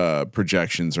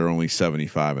projections are only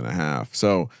 75.5.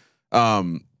 So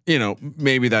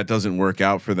maybe that doesn't work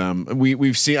out for them.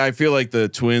 We've seen. I feel like the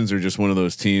Twins are just one of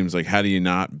those teams. Like, how do you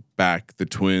not back the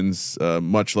Twins?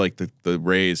 Much like the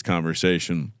Rays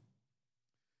conversation,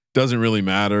 doesn't really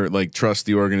matter. Like, trust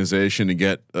the organization to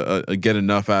get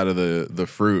enough out of the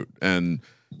fruit. And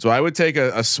so I would take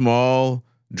a small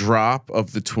drop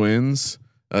of the Twins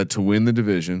to win the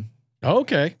division.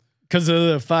 Okay, because of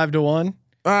the 5-1.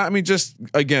 I mean, just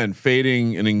again,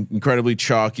 fading an incredibly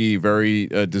chalky, very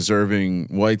deserving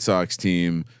White Sox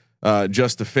team,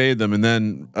 just to fade them, and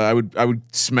then I would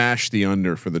smash the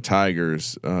under for the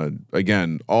Tigers.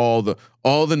 Again, all the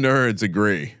nerds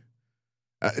agree.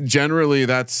 Generally,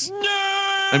 that's.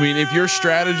 I mean, if your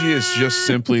strategy is just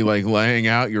simply like laying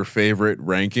out your favorite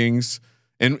rankings,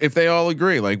 and if they all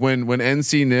agree, like when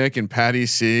NC Nick and Patty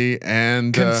C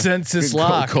and consensus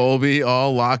lock Colby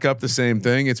all lock up the same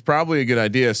thing, it's probably a good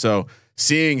idea. So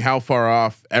seeing how far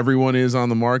off everyone is on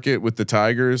the market with the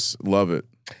Tigers, love it.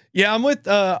 Yeah, I'm with.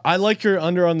 I like your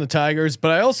under on the Tigers,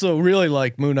 but I also really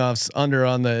like Munaf's under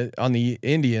on the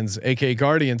Indians, aka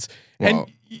Guardians. Well,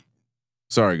 and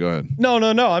sorry, go ahead. No.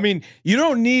 I mean, you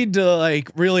don't need to like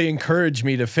really encourage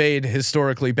me to fade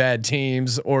historically bad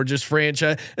teams or just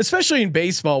franchise, especially in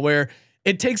baseball where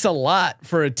it takes a lot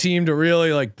for a team to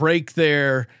really like break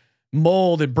their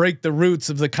mold and break the roots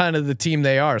of the kind of the team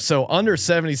they are. So under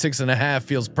 76.5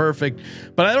 feels perfect,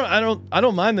 but I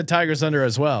don't mind the Tigers under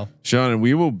as well. Sean, and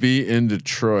we will be in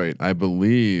Detroit, I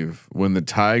believe, when the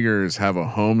Tigers have a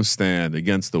homestand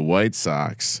against the White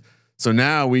Sox. So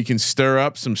now we can stir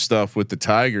up some stuff with the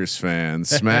Tigers fans,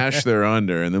 smash their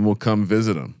under, and then we'll come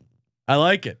visit them. I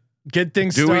like it. Get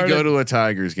things started. Do we go to a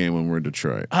Tigers game when we're in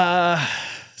Detroit? I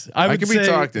could be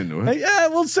talked into it. Yeah,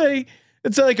 we'll say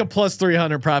it's like a plus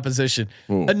 300 proposition.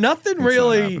 Ooh, nothing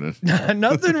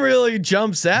really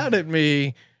jumps out at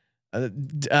me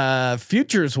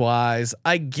futures wise,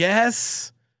 I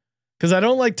guess, because I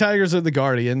don't like Tigers or the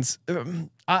Guardians.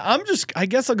 I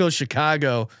guess I'll go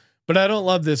Chicago. But I don't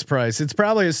love this price. It's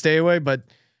probably a stay away, but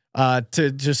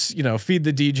to just feed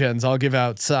the D-gens, I'll give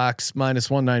out Sox minus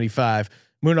 195.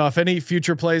 Munaf, any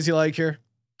future plays you like here?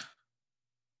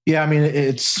 Yeah, I mean,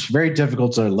 it's very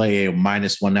difficult to lay a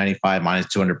minus 195,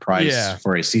 minus 200 price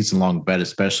for a season long bet,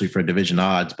 especially for division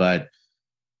odds. But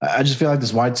I just feel like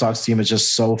this White Sox team is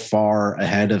just so far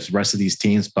ahead of the rest of these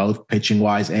teams, both pitching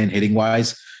wise and hitting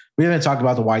wise. We haven't talked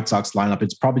about the White Sox lineup.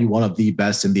 It's probably one of the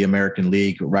best in the American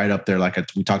League, right up there, like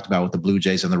we talked about with the Blue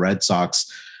Jays and the Red Sox.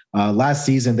 Last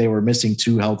season, they were missing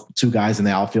two guys in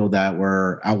the outfield that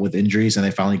were out with injuries, and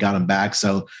they finally got them back.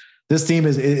 So this team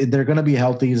they're going to be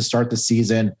healthy to start the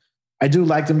season. I do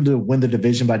like them to win the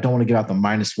division, but I don't want to give out the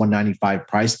minus 195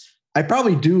 price. I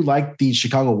probably do like the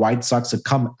Chicago White Sox to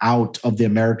come out of the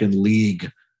American League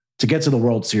to get to the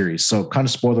World Series. So kind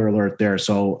of spoiler alert there.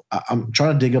 So I'm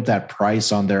trying to dig up that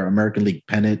price on their American League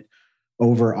pennant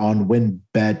over on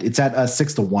WinBet. It's at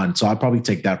 6-1. So I'll probably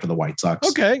take that for the White Sox.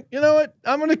 Okay. You know what?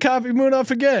 I'm going to copy Moonoff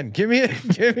again. Give me,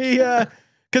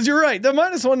 cause you're right. The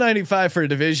 -195 for a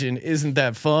division isn't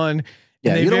that fun.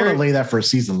 Yeah. You don't want to lay that for a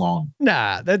season long.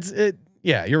 Nah, that's it.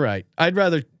 Yeah, you're right. I'd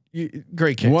rather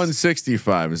great case.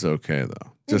 165 is okay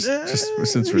though. Just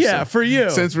since we're for you,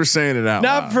 since we're saying it out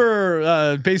not loud.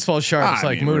 For baseball sharps I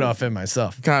like mean, Moonoff and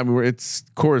myself. God, it's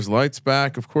Coors Light's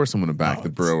back. Of course, I'm going to back the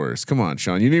Brewers. Come on,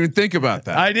 Sean. You didn't even think about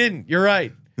that. I didn't. You're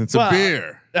right. It's a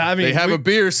beer. I mean, they have a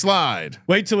beer slide.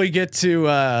 Wait till we get to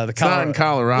the not in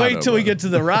Colorado. Wait till we get to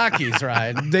the Rockies,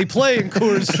 right? They play in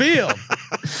Coors Field.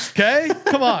 Okay,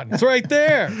 come on, it's right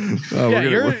there. Oh,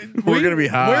 yeah, we're gonna be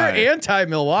high. We're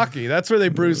anti-Milwaukee. That's where they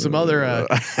brew some other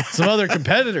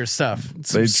competitor stuff.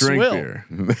 They drink beer.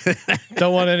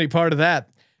 Don't want any part of that.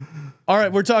 All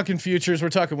right, we're talking futures. We're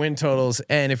talking win totals,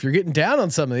 and if you're getting down on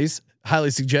some of these,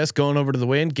 highly suggest going over to the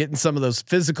Win, getting some of those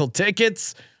physical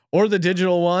tickets or the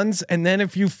digital ones. And then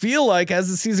if you feel like as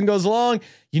the season goes along,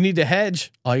 you need to hedge,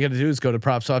 all you got to do is go to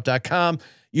PropSwap.com.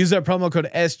 Use our promo code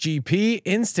SGP,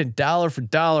 instant dollar for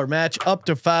dollar match up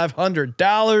to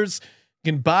 $500.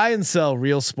 You can buy and sell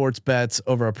real sports bets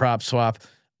over a prop swap.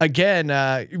 Again,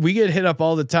 we get hit up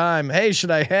all the time. Hey,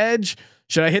 should I hedge?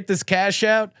 Should I hit this cash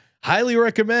out? Highly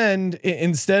recommend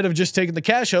instead of just taking the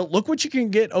cash out, look what you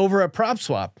can get over a prop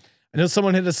swap. I know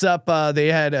someone hit us up. They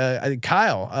had, I think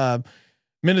Kyle,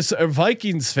 Minnesota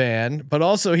Vikings fan, but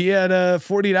also he had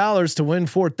 $40 to win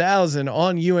 4,000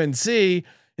 on UNC.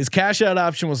 His cash out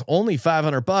option was only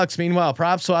 $500. Meanwhile,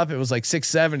 prop swap, it was like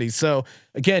 $670. So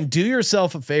again, do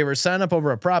yourself a favor, sign up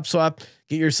over a prop swap,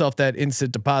 get yourself that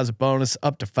instant deposit bonus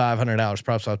up to $500.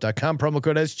 PropSwap.com, promo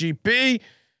code SGP.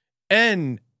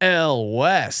 NL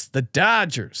West, the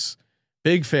Dodgers,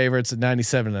 big favorites at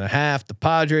 97.5. The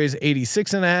Padres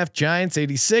 86.5. Giants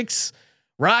 86.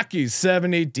 Rockies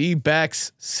 70,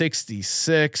 D-backs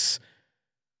 66.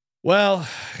 Well,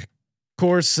 of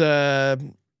course, as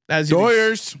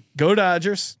Doyers, go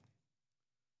Dodgers.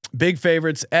 Big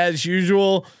favorites as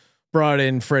usual. Brought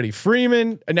in Freddie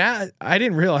Freeman. Now I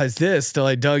didn't realize this till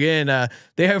I dug in.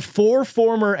 They have 4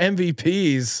 former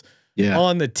MVPs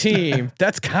on the team.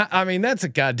 That's a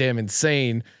goddamn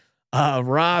insane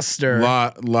roster.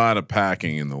 Lot of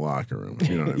packing in the locker room.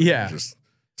 You know what I mean? Yeah, just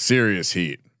serious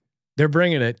heat. They're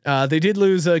bringing it. They did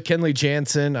lose Kenley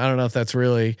Jansen. I don't know if that's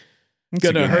really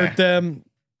going to hurt them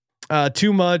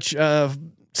too much.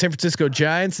 San Francisco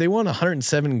Giants, they won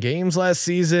 107 games last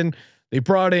season. They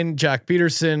brought in Jack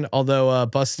Peterson, although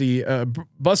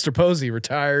Buster Posey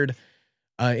retired.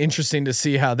 Interesting to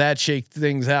see how that shaked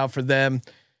things out for them.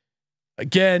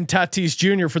 Again, Tatis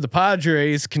Jr. for the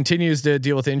Padres continues to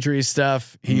deal with injury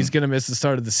stuff. He's going to miss the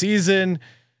start of the season.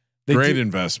 Great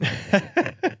investment.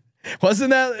 Wasn't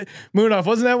that Moonoff?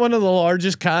 Wasn't that one of the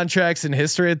largest contracts in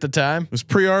history at the time? It was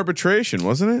pre-arbitration,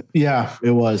 wasn't it? Yeah,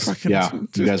 it was.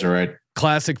 You guys are right.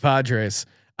 Classic Padres.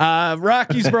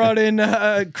 Rockies brought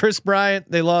in Chris Bryant.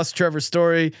 They lost Trevor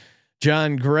Story,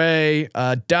 John Gray.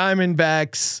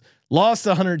 Diamondbacks lost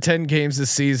 110 games this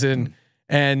season,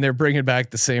 and they're bringing back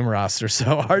the same roster.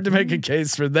 So hard to make a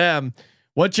case for them.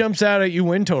 What jumps out at you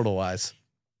win total wise?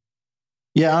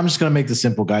 Yeah, I'm just going to make this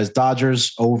simple, guys.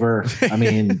 Dodgers over. I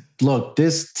mean, look,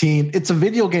 this team, it's a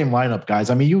video game lineup, guys.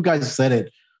 I mean, you guys said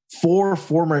it. 4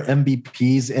 former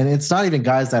MVPs, and it's not even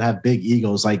guys that have big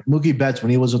egos. Like Mookie Betts,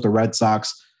 when he was with the Red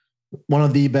Sox, one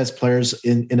of the best players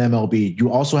in MLB.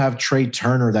 You also have Trey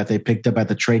Turner that they picked up at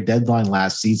the trade deadline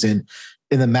last season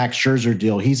in the Max Scherzer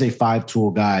deal. He's a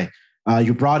 5-tool guy.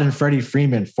 You brought in Freddie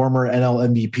Freeman, former NL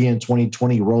MVP in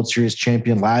 2020, World Series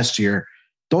champion last year.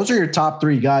 Those are your top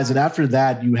 3 guys. And after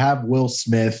that, you have Will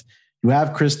Smith, you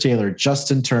have Chris Taylor,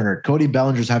 Justin Turner, Cody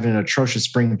Bellinger's having an atrocious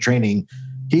spring training.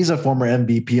 He's a former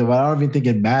MVP, but I don't even think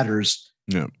it matters.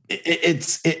 No,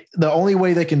 it's the only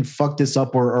way they can fuck this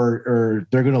up or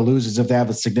they're going to lose is if they have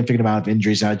a significant amount of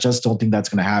injuries. And I just don't think that's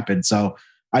going to happen. So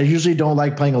I usually don't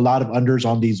like playing a lot of unders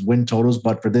on these win totals,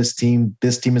 but for this team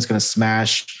is going to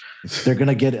smash. They're going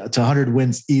to get to 100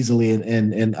 wins easily.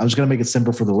 And I'm just going to make it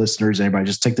simple for the listeners. Everybody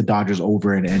just take the Dodgers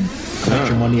over and collect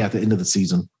your money at the end of the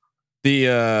season.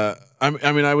 I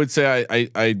mean, I would say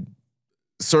I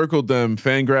circled them.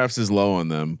 Fangraphs is low on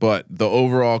them, but the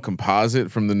overall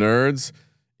composite from the nerds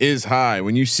is high.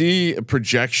 When you see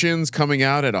projections coming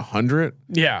out at 100,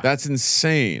 that's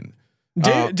insane.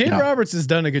 Dan Roberts has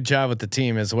done a good job with the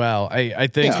team as well. I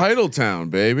think Titletown,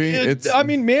 baby. I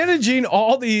mean, managing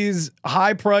all these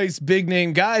high priced, big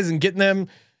name guys and getting them.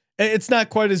 It's not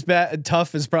quite as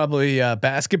tough as probably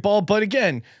basketball, but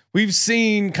again, we've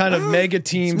seen kind of mega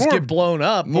teams get blown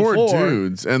up. More before.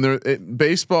 dudes, and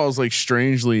baseball is like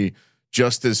strangely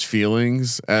just as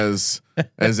feelings as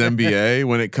NBA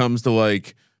when it comes to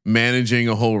like managing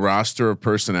a whole roster of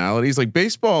personalities. Like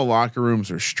baseball locker rooms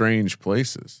are strange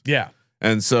places. Yeah.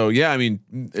 And so, yeah, I mean,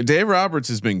 Dave Roberts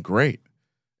has been great.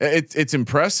 It's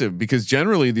impressive because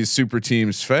generally these super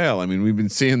teams fail. I mean, we've been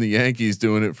seeing the Yankees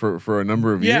doing it for a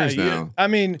number of years now. Yeah. I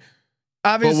mean,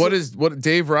 obviously, but what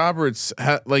Dave Roberts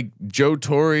like Joe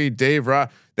Torre,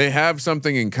 they have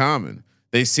something in common.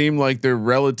 They seem like they're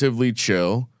relatively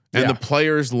chill, and the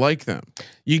players like them.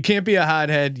 You can't be a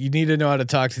hothead. You need to know how to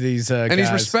talk to these guys. And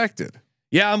he's respected.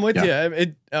 Yeah, I'm with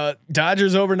you.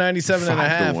 Dodgers over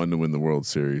 97.5 5-1 to win the World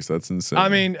Series. That's insane. I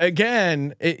mean,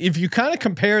 again, if you kind of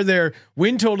compare their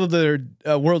win total to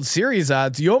their World Series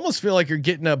odds, you almost feel like you're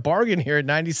getting a bargain here at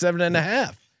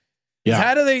 97.5. Yeah.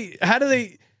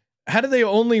 How do they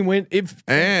only win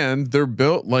and they're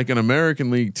built like an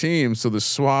American League team, so the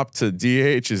swap to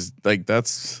DH is like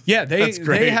that's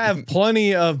they have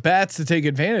plenty of bats to take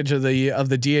advantage of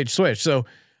the DH switch. So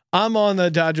I'm on the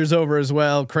Dodgers over as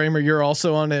well. Kramer, you're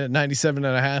also on it at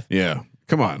 97.5. Yeah.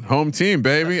 Come on. Home team,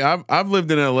 baby. I've lived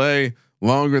in LA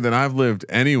longer than I've lived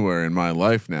anywhere in my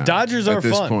life now. Dodgers are at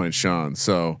this fun. point, Sean.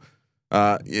 So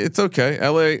it's okay.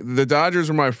 The Dodgers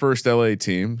were my first LA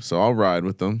team, so I'll ride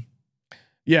with them.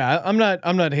 Yeah, I'm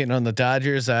not hating on the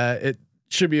Dodgers. It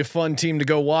should be a fun team to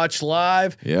go watch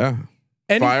live. Yeah.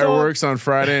 Fireworks on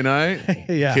Friday night.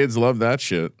 Yeah. Kids love that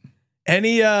shit.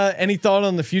 Any thought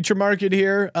on the future market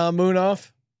here,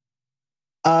 Moonoff?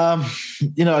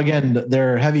 Again,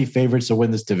 they're heavy favorites to win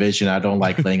this division. I don't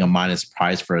like laying a minus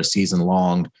price for a season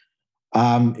long.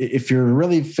 If you're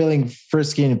really feeling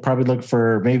frisky and probably look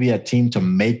for maybe a team to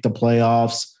make the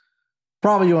playoffs,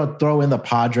 probably you want to throw in the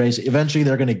Padres. Eventually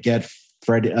they're going to get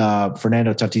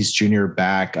Fernando Tatis Jr.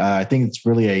 back. I think it's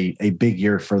really a big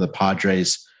year for the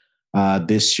Padres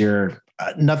this year.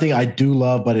 Nothing I do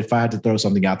love, but if I had to throw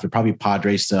something out there, probably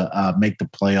Padres to make the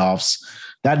playoffs.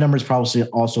 That number is probably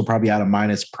also at a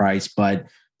minus price, but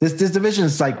this division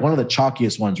is like one of the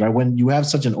chalkiest ones, right? When you have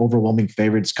such an overwhelming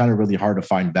favorite, it's kind of really hard to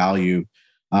find value.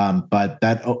 I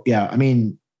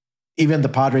mean, even the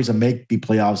Padres to make the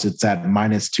playoffs, it's at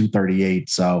minus 238.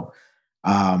 So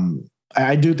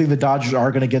I do think the Dodgers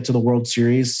are going to get to the World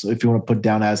Series. If you want to put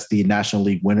down as the National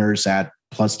League winners at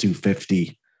plus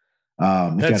 250.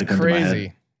 That's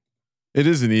crazy. It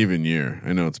is an even year.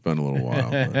 I know it's been a little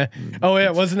while. Oh yeah,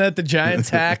 wasn't that the Giants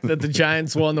hack that the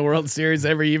Giants won the World Series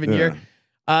every even year?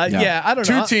 Yeah, I don't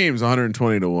know. 2 teams,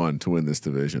 120 to 1 to win this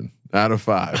division out of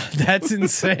 5. That's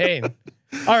insane.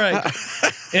 All right,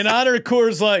 in honor of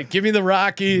Coors Light, give me the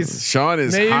Rockies. Sean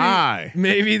is high.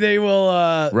 Maybe they will.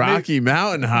 Rocky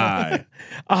Mountain High.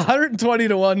 120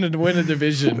 to 1 to win a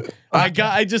division.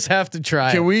 I just have to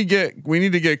try. We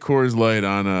need to get Coors Light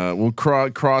on. We'll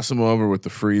cross them over with the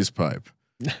freeze pipe.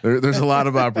 There's a lot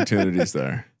of opportunities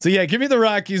there. So yeah, give me the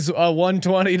Rockies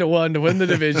 120 to 1 to win the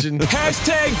division.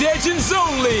 Hashtag Legends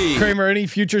Only. Kramer, any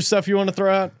future stuff you want to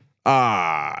throw out?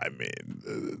 I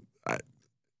mean.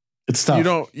 It's tough.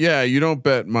 You don't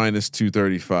bet minus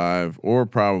 235 or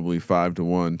probably 5 to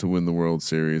 1 to win the World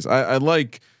Series.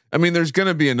 I mean, there's going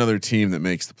to be another team that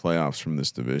makes the playoffs from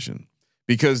this division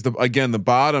because the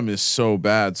bottom is so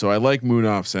bad. So I like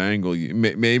Moonoff's angle.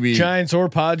 Maybe Giants or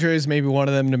Padres, maybe one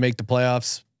of them to make the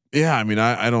playoffs. Yeah, I mean,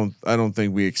 I don't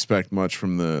think we expect much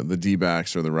from the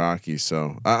D-backs or the Rockies.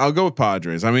 So I'll go with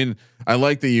Padres. I mean, I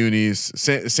like the Unis.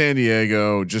 San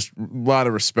Diego, just a lot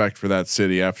of respect for that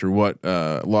city after what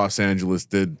Los Angeles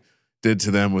did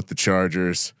to them with the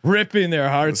Chargers, ripping their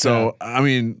hearts out. I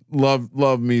mean,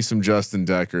 love me some Justin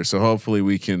Decker. So hopefully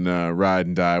we can ride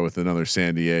and die with another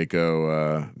San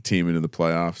Diego team into the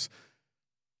playoffs.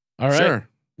 All right, sure.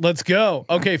 Let's go.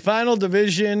 Okay, final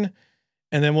division.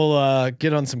 And then we'll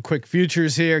get on some quick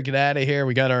futures here. Get out of here.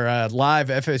 We got our live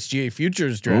FSGA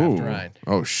futures draft, Ryan.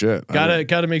 Oh shit!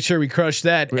 Gotta make sure we crush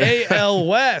that. AL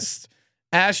West: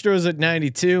 Astros at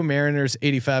 92, Mariners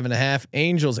 85.5,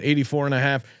 Angels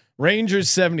 84.5, Rangers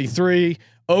 73,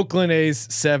 Oakland A's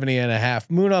 70.5.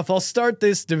 Moonoff, I'll start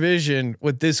this division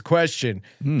with this question: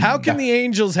 how can the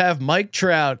Angels have Mike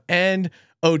Trout and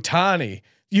Ohtani?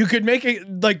 You could make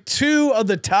it like 2 of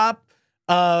the top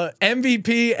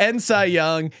MVP and Cy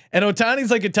Young, and Ohtani's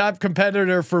like a top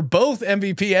competitor for both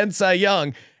MVP and Cy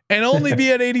Young, and only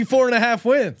be at 84.5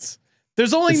 wins.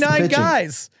 There's only 9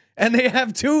 guys, and they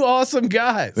have 2 awesome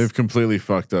guys. They've completely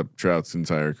fucked up Trout's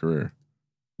entire career.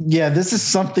 Yeah, this is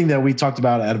something that we talked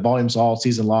about at volumes all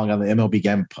season long on the MLB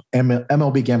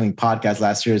Gambling podcast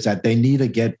last year, is that they need to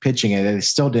get pitching, and they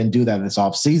still didn't do that this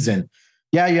offseason.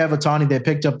 Yeah, you have Ohtani. They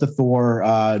picked up the Thor,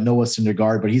 Noah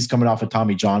Syndergaard, but he's coming off of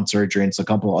Tommy John surgery and a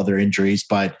couple of other injuries.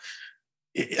 But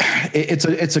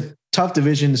it's a tough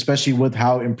division, especially with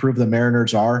how improved the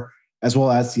Mariners are, as well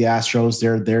as the Astros.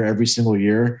 They're there every single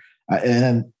year,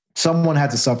 and someone had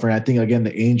to suffer. And I think, again,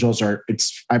 the Angels are,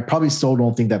 I probably still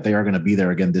don't think that they are going to be there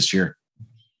again this year.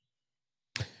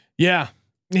 Yeah.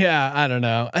 Yeah. I don't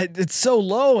know. It's so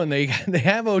low, and they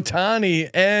have Ohtani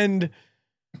and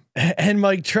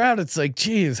Mike Trout. It's like,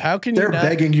 geez, how can they're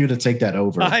begging you to take that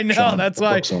over? I know. Sean, that's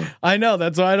why I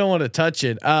don't want to touch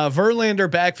it. Verlander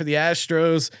back for the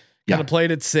Astros. Kind of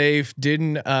played it safe.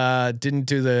 Didn't throw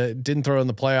in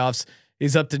the playoffs.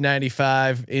 He's up to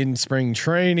 95 in spring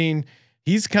training.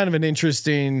 He's kind of an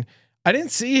interesting. I didn't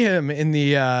see him in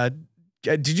the.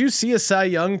 Did you see a Cy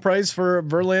Young price for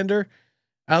Verlander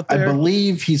out there? I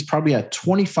believe he's probably at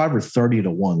 25 or 30 to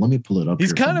 1. Let me pull it up.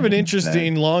 He's kind of an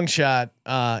interesting long shot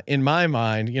in my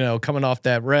mind. You know, coming off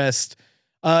that rest.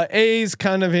 A's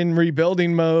kind of in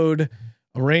rebuilding mode.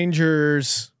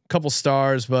 Rangers, a couple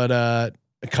stars, but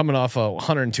coming off a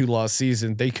 102 loss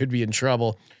season, they could be in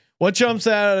trouble. What jumps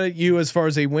out at you as far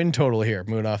as a win total here,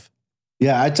 Munaf?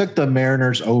 Yeah, I took the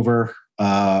Mariners over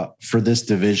for this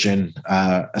division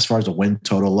as far as a win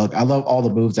total. Look, I love all the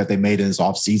moves that they made in this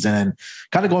offseason. And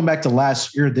kind of going back to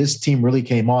last year, this team really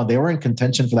came on. They were in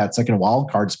contention for that second wild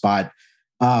card spot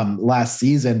last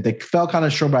season. They fell kind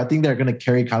of short, but I think they're going to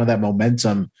carry kind of that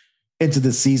momentum into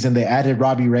the season. They added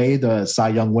Robbie Ray, the Cy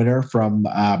Young winner from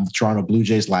the Toronto Blue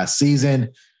Jays last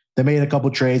season. They made a couple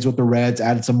trades with the Reds,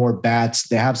 added some more bats.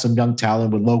 They have some young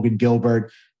talent with Logan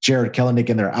Gilbert, Jared Kelenic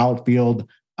in their outfield.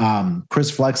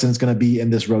 Chris Flexen is going to be in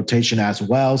this rotation as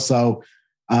well. So,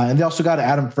 and they also got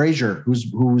Adam Frazier, who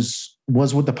was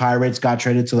with the Pirates, got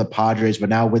traded to the Padres, but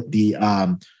now with the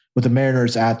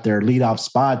Mariners at their leadoff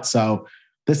spot. So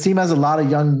this team has a lot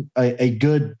of a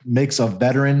good mix of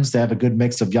veterans. They have a good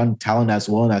mix of young talent as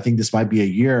well. And I think this might be a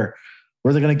year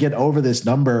where they're going to get over this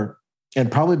number and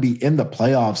probably be in the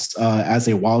playoffs as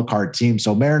a wild card team.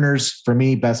 So Mariners, for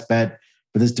me, best bet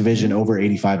for this division, over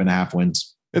 85.5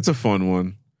 wins. It's a fun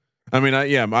one. I mean,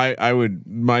 I would.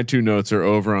 My two notes are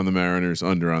over on the Mariners,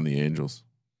 under on the Angels.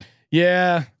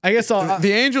 Yeah, I guess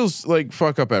the Angels like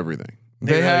fuck up everything.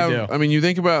 They really have. Do. I mean, you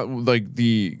think about like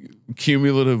the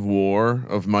cumulative WAR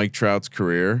of Mike Trout's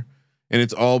career, and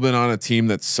it's all been on a team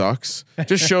that sucks.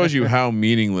 Just shows you how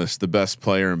meaningless the best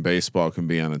player in baseball can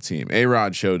be on a team.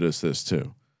 A-Rod showed us this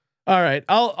too. All right,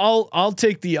 I'll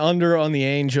take the under on the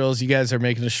Angels. You guys are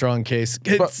making a strong case.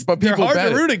 But they're hard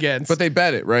to root against. But they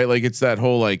bet it, right? Like it's that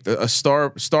whole like a star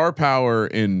power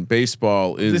in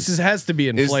baseball has to be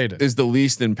inflated. Is the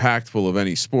least impactful of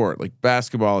any sport. Like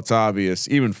basketball, it's obvious.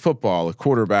 Even football, a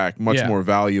quarterback much more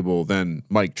valuable than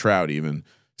Mike Trout even.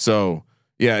 So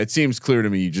yeah, it seems clear to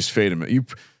me you just fade him.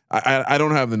 I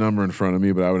don't have the number in front of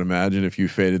me, but I would imagine if you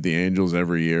faded the Angels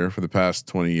every year for the past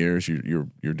 20 years,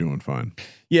 you're doing fine.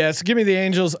 Yeah. So give me the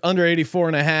Angels under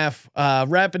 84.5.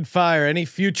 Rapid fire. Any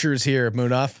futures here,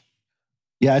 Munaf?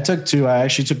 Yeah, I took two. I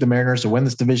actually took the Mariners to win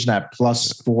this division at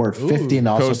plus 450, and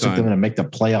also took them to make the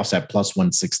playoffs at plus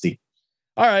 160.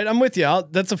 All right, I'm with you.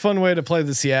 That's a fun way to play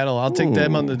the Seattle. I'll take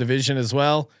them on the division as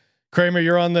well. Kramer,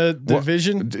 you're on the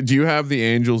division. Do you have the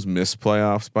Angels miss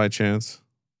playoffs by chance?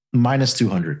 Minus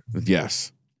 200.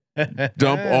 Yes.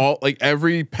 Dump all like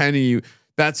every penny.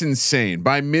 That's insane.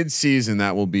 By mid-season,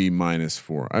 that will be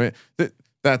 -4. I mean,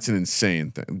 that's an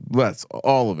insane thing. That's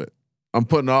all of it. I'm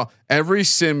putting every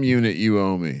sim unit you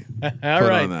owe me. All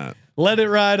right. On that. Let it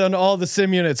ride on all the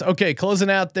sim units. Okay, closing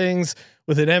out things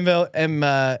with an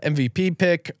MVP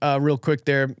pick. Real quick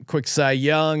there. Quick Cy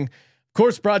Young. Of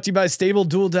course, brought to you by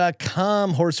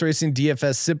StableDuel.com. Horse racing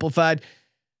DFS simplified.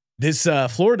 This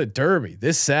Florida Derby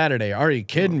this Saturday. Are you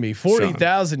kidding me?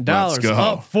 $40,000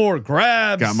 up for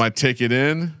grabs. Got my ticket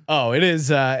in. Oh, it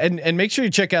is. And make sure you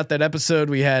check out that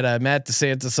episode. We had Matt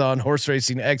DeSantis on, horse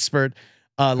racing expert.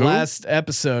 Last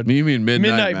episode. You mean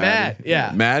Midnight Matt?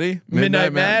 Yeah, Maddie.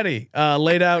 Midnight Maddie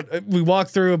laid out. We walked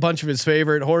through a bunch of his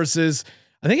favorite horses.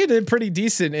 I think it did pretty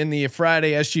decent in the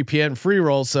Friday SGPN free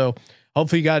roll. So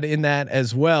hopefully you got in that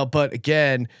as well. But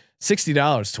again,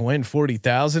 $60 to win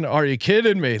 40,000. Are you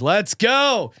kidding me? Let's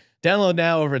go. Download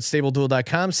now over at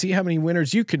StableDuel.com. See how many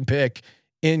winners you can pick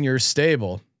in your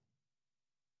stable.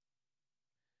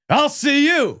 I'll see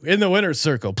you in the winner's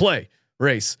circle. Play,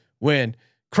 race, win.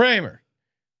 Kramer.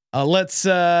 We'll let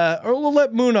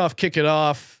Munaf kick it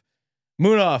off.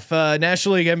 Munaf,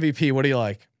 National League MVP. What do you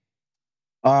like?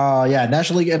 Yeah,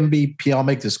 National League MVP. I'll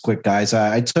make this quick, guys.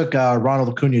 I took Ronald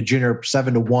Acuna Jr.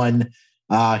 7-1.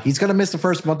 He's going to miss the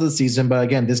first month of the season, but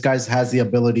again, this guy has the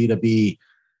ability to be.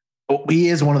 He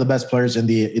is one of the best players in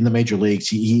the major leagues.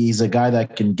 He's a guy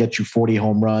that can get you 40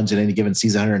 home runs in any given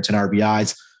season, 110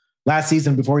 RBIs. Last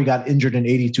season, before he got injured in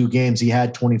 82 games, he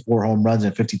had 24 home runs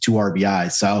and 52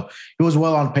 RBIs. So he was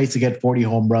well on pace to get 40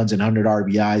 home runs and 100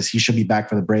 RBIs. He should be back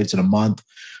for the Braves in a month.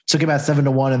 Took him at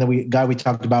 7-1. And then we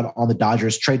talked about on the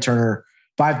Dodgers, Trey Turner,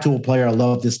 5-tool player. I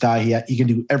love this guy. He can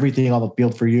do everything on the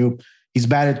field for you. He's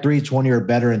batted .320 or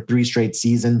better in 3 straight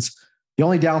seasons. The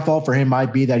only downfall for him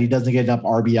might be that he doesn't get enough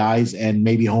RBIs and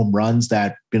maybe home runs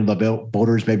that the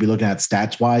voters may be looking at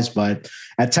stats wise. But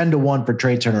at 10-1 for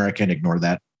Trey Turner, I can't ignore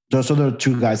that. So there are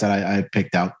 2 guys that I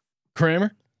picked out.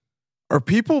 Kramer, Are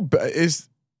people is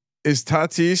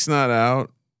Tatis not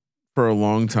out for a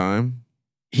long time?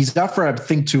 He's out for I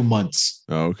think 2 months.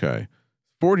 Oh, okay,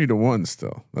 40-1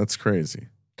 still. That's crazy.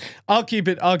 I'll keep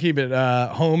it.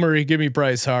 Homer, give me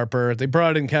Bryce Harper. They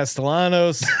brought in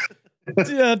Castellanos.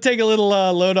 Take a little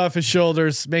load off his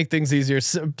shoulders, make things easier.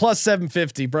 Plus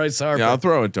 750, Bryce Harper. Yeah, I'll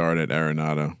throw a dart at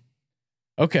Arenado.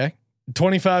 Okay,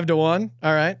 25-1.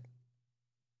 All right.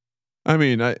 I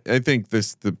mean, I think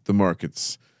the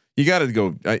market's, you got to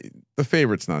go. The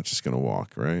favorite's not just going to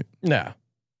walk, right? No,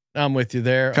 I'm with you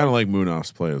there. Kind of like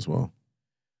Munaf's play as well.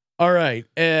 All right,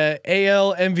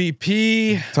 AL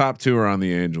MVP. Top 2 are on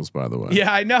the Angels, by the way.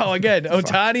 Yeah, I know. Again,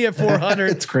 Ohtani at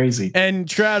 400. It's crazy. And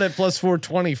Trout at plus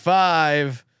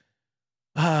 425.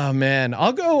 Oh man,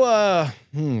 I'll go.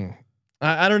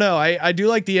 I don't know. I do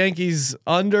like the Yankees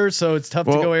under, so it's tough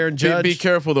to go Aaron Judge. Be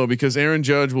careful though, because Aaron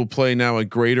Judge will play now a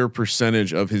greater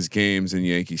percentage of his games in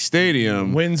Yankee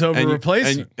Stadium. Wins over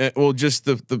replacement. Well, just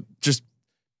just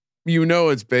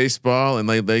it's baseball, and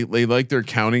they like their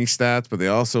counting stats, but they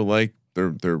also like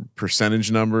their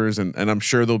percentage numbers, and I'm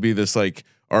sure there'll be this like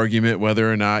argument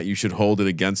whether or not you should hold it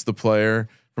against the player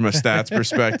from a stats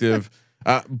perspective.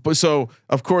 But so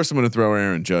of course I'm going to throw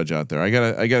Aaron Judge out there. I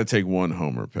gotta take one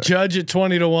homer pick. Judge at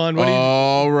 20-1. What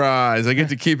All rise. I get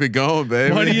to keep it going,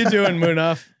 baby. What are you doing,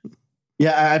 Munaf?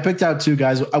 Yeah, I picked out 2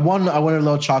 guys. I went a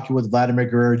little chalky with Vladimir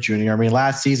Guerrero Jr. I mean,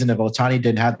 last season, if Ohtani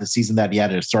didn't have the season that he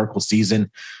had, a historical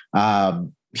season,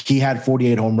 he had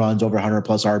 48 home runs, over 100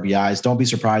 plus RBIs. Don't be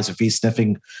surprised if he's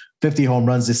sniffing 50 home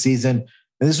runs this season.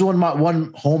 And this is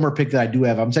one homer pick that I do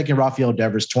have. I'm taking Rafael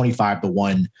Devers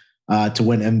 25-1. To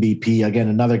win MVP. Again,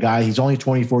 another guy. He's only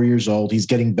 24 years old. He's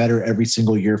getting better every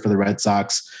single year for the Red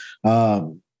Sox.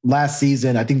 Last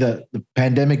season, I think the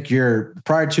pandemic year,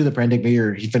 prior to the pandemic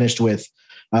year, he finished with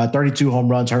 32 home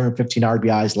runs, 115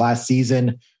 RBIs. Last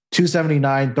season,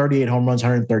 279, 38 home runs,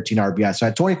 113 RBIs. So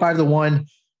at 25-1,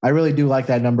 I really do like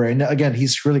that number. And again,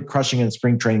 he's really crushing in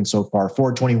spring training so far.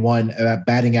 421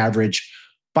 batting average,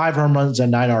 5 home runs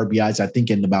and 9 RBIs, I think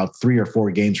in about 3 or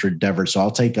 4 games for Devers. So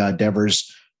I'll take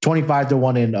Devers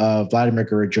 25-1 in Vladimir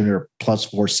Guerrero Jr. plus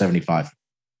 475.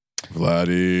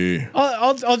 Vladdy.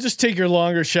 I'll just take your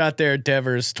longer shot there,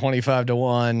 Devers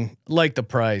 25-1. Like the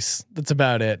price. That's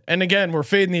about it. And again, we're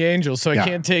fading the Angels, so I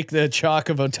can't take the chalk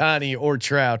of Ohtani or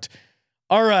Trout.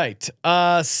 All right,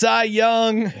 Cy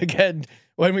Young again.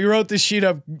 When we wrote this sheet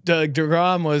up,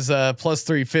 DeGrom was plus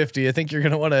 350. I think you're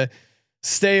going to want to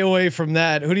stay away from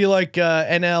that. Who do you like?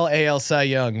 NL, AL, Cy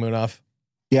Young, Munaf?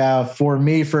 Yeah, for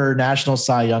me, for National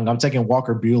Cy Young, I'm taking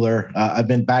Walker Buehler. I've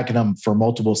been backing him for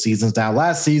multiple seasons now.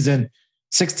 Last season,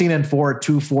 16-4,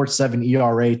 2.47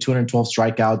 ERA, 212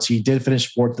 strikeouts. He did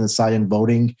finish 4th in the Cy Young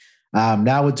voting.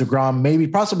 Now with DeGrom, maybe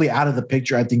possibly out of the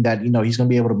picture, I think that he's going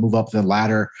to be able to move up the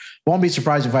ladder. Won't be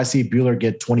surprised if I see Buehler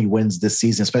get 20 wins this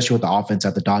season, especially with the offense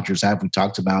that the Dodgers have. We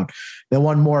talked about. Then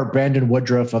one more, Brandon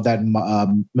Woodruff of that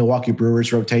Milwaukee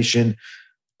Brewers rotation.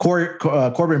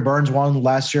 Corbin Burns won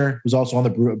last year, who's also on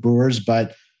the Brewers.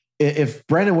 But if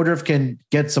Brandon Woodruff can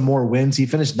get some more wins, he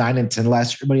finished 9-10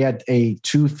 last year, but he had a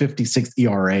 2.56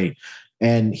 ERA,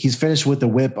 and he's finished with a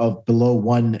WHIP of below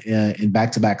 1 in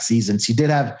back-to-back seasons. He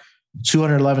did have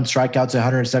 211 strikeouts,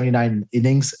 179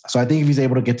 innings. So I think if he's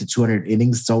able to get to 200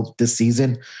 innings this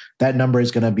season, that number is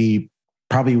going to be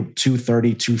probably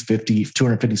 230, 250,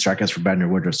 250 strikeouts for Brandon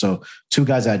Woodruff. So 2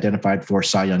 guys identified for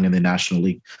Cy Young in the National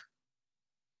League.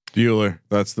 Buehler.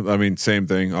 Same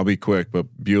thing. I'll be quick, but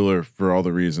Buehler for all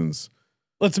the reasons.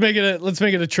 Let's make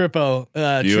it a triple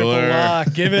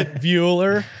lock. Give it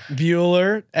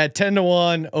Bueller at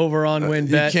 10-1 over on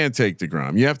WinBet. You can't take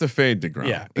DeGrom. You have to fade DeGrom.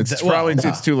 Yeah,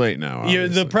 it's too late now.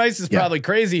 The price is probably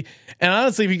crazy. And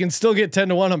honestly, if you can still get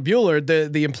 10-1 on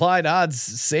Bueller, the implied odds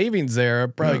savings there are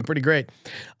probably pretty great.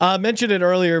 Mentioned it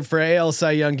earlier for AL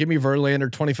Cy Young. Give me Verlander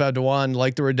 25-1.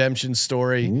 Like the redemption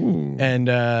story, and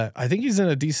I think he's in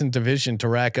a decent division to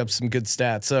rack up some good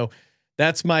stats. So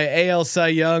that's my AL Cy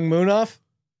Young. Moonoff.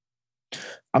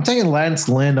 I'm taking Lance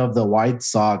Lynn of the White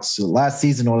Sox. Last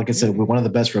season, like I said, we're one of the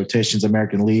best rotations in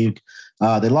American League.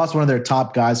 They lost one of their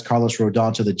top guys, Carlos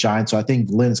Rodon, to the Giants. So I think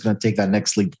Lynn's going to take that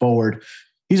next leap forward.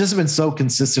 He's just been so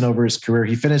consistent over his career.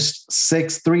 He finished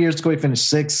 6th 3 years ago. He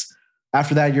finished 6th.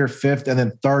 After that year, 5th, and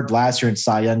then 3rd last year in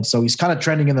Cy Young. So he's kind of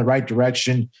trending in the right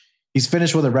direction. He's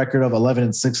finished with a record of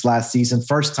 11-6 last season.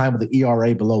 First time with the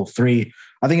ERA below 3.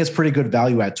 I think it's pretty good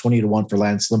value at 20-1 for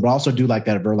Lance Lynn, but I also do like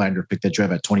that Verlander pick that you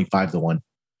have at 25-1.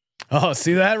 Oh,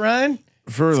 see that, Ryan?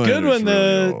 It's good when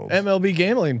the MLB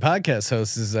gambling podcast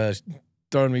host is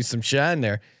throwing me some shine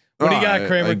there. What do you got,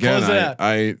 Kramer? Close it out.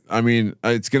 I mean,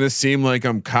 it's gonna seem like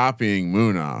I'm copying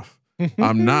Moonoff.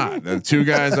 I'm not. The two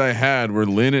guys I had were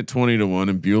Lynn at 20-1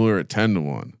 and Bueller at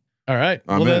 10-1. All right.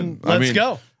 Then let's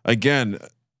go. Again,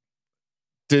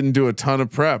 didn't do a ton of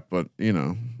prep, but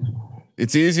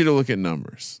it's easy to look at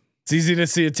numbers. It's easy to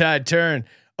see a tide turn.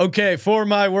 Okay, for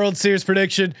my World Series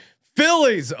prediction,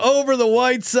 Phillies over the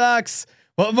White Sox.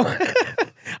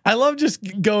 I love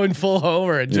just going full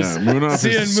homer and just seeing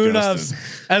Moonoff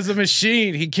as a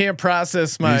machine. He can't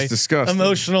process my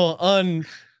emotional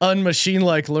unmachine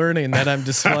like learning that I'm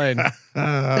displaying.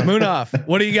 Moonoff,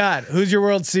 what do you got? Who's your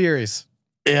World Series?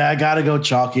 Yeah, I got to go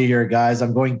chalky here, guys.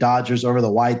 I'm going Dodgers over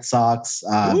the White Sox.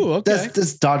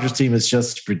 This Dodgers team is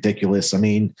just ridiculous. I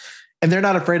mean, and they're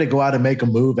not afraid to go out and make a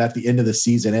move at the end of the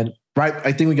season. And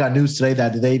I think we got news today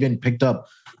that they even picked up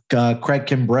Craig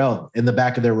Kimbrell in the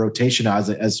back of their rotation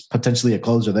as potentially a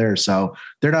closer there. So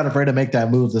they're not afraid to make that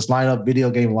move. This video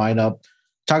game lineup.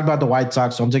 Talk about the White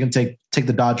Sox. So I'm taking take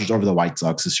the Dodgers over the White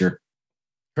Sox this year.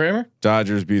 Kramer?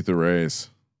 Dodgers beat the Rays.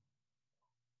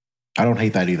 I don't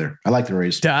hate that either. I like the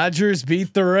Rays. Dodgers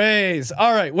beat the Rays.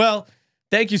 All right. Well,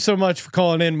 thank you so much for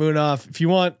calling in, Moonoff. If you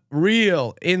want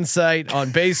real insight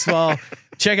on baseball,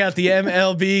 check out the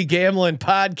MLB Gambling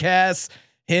Podcast.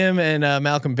 Him and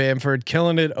Malcolm Bamford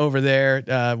killing it over there.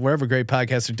 Wherever great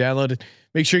podcasts are downloaded.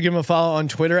 Make sure you give him a follow on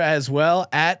Twitter as well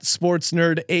at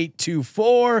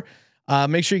SportsNerd824.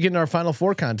 Make sure you get in our Final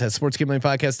Four contest,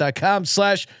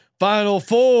 sportsgamblingpodcast.com/Final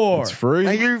Four. It's free.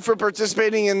 Thank you for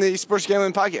participating in the Sports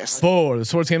Gambling Podcast. For the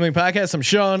Sports Gambling Podcast, I'm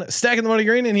Sean, stacking the money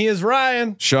green, and he is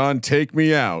Ryan. Sean, take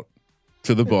me out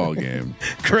to the ball game.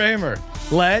 Kramer,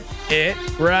 let it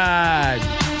ride.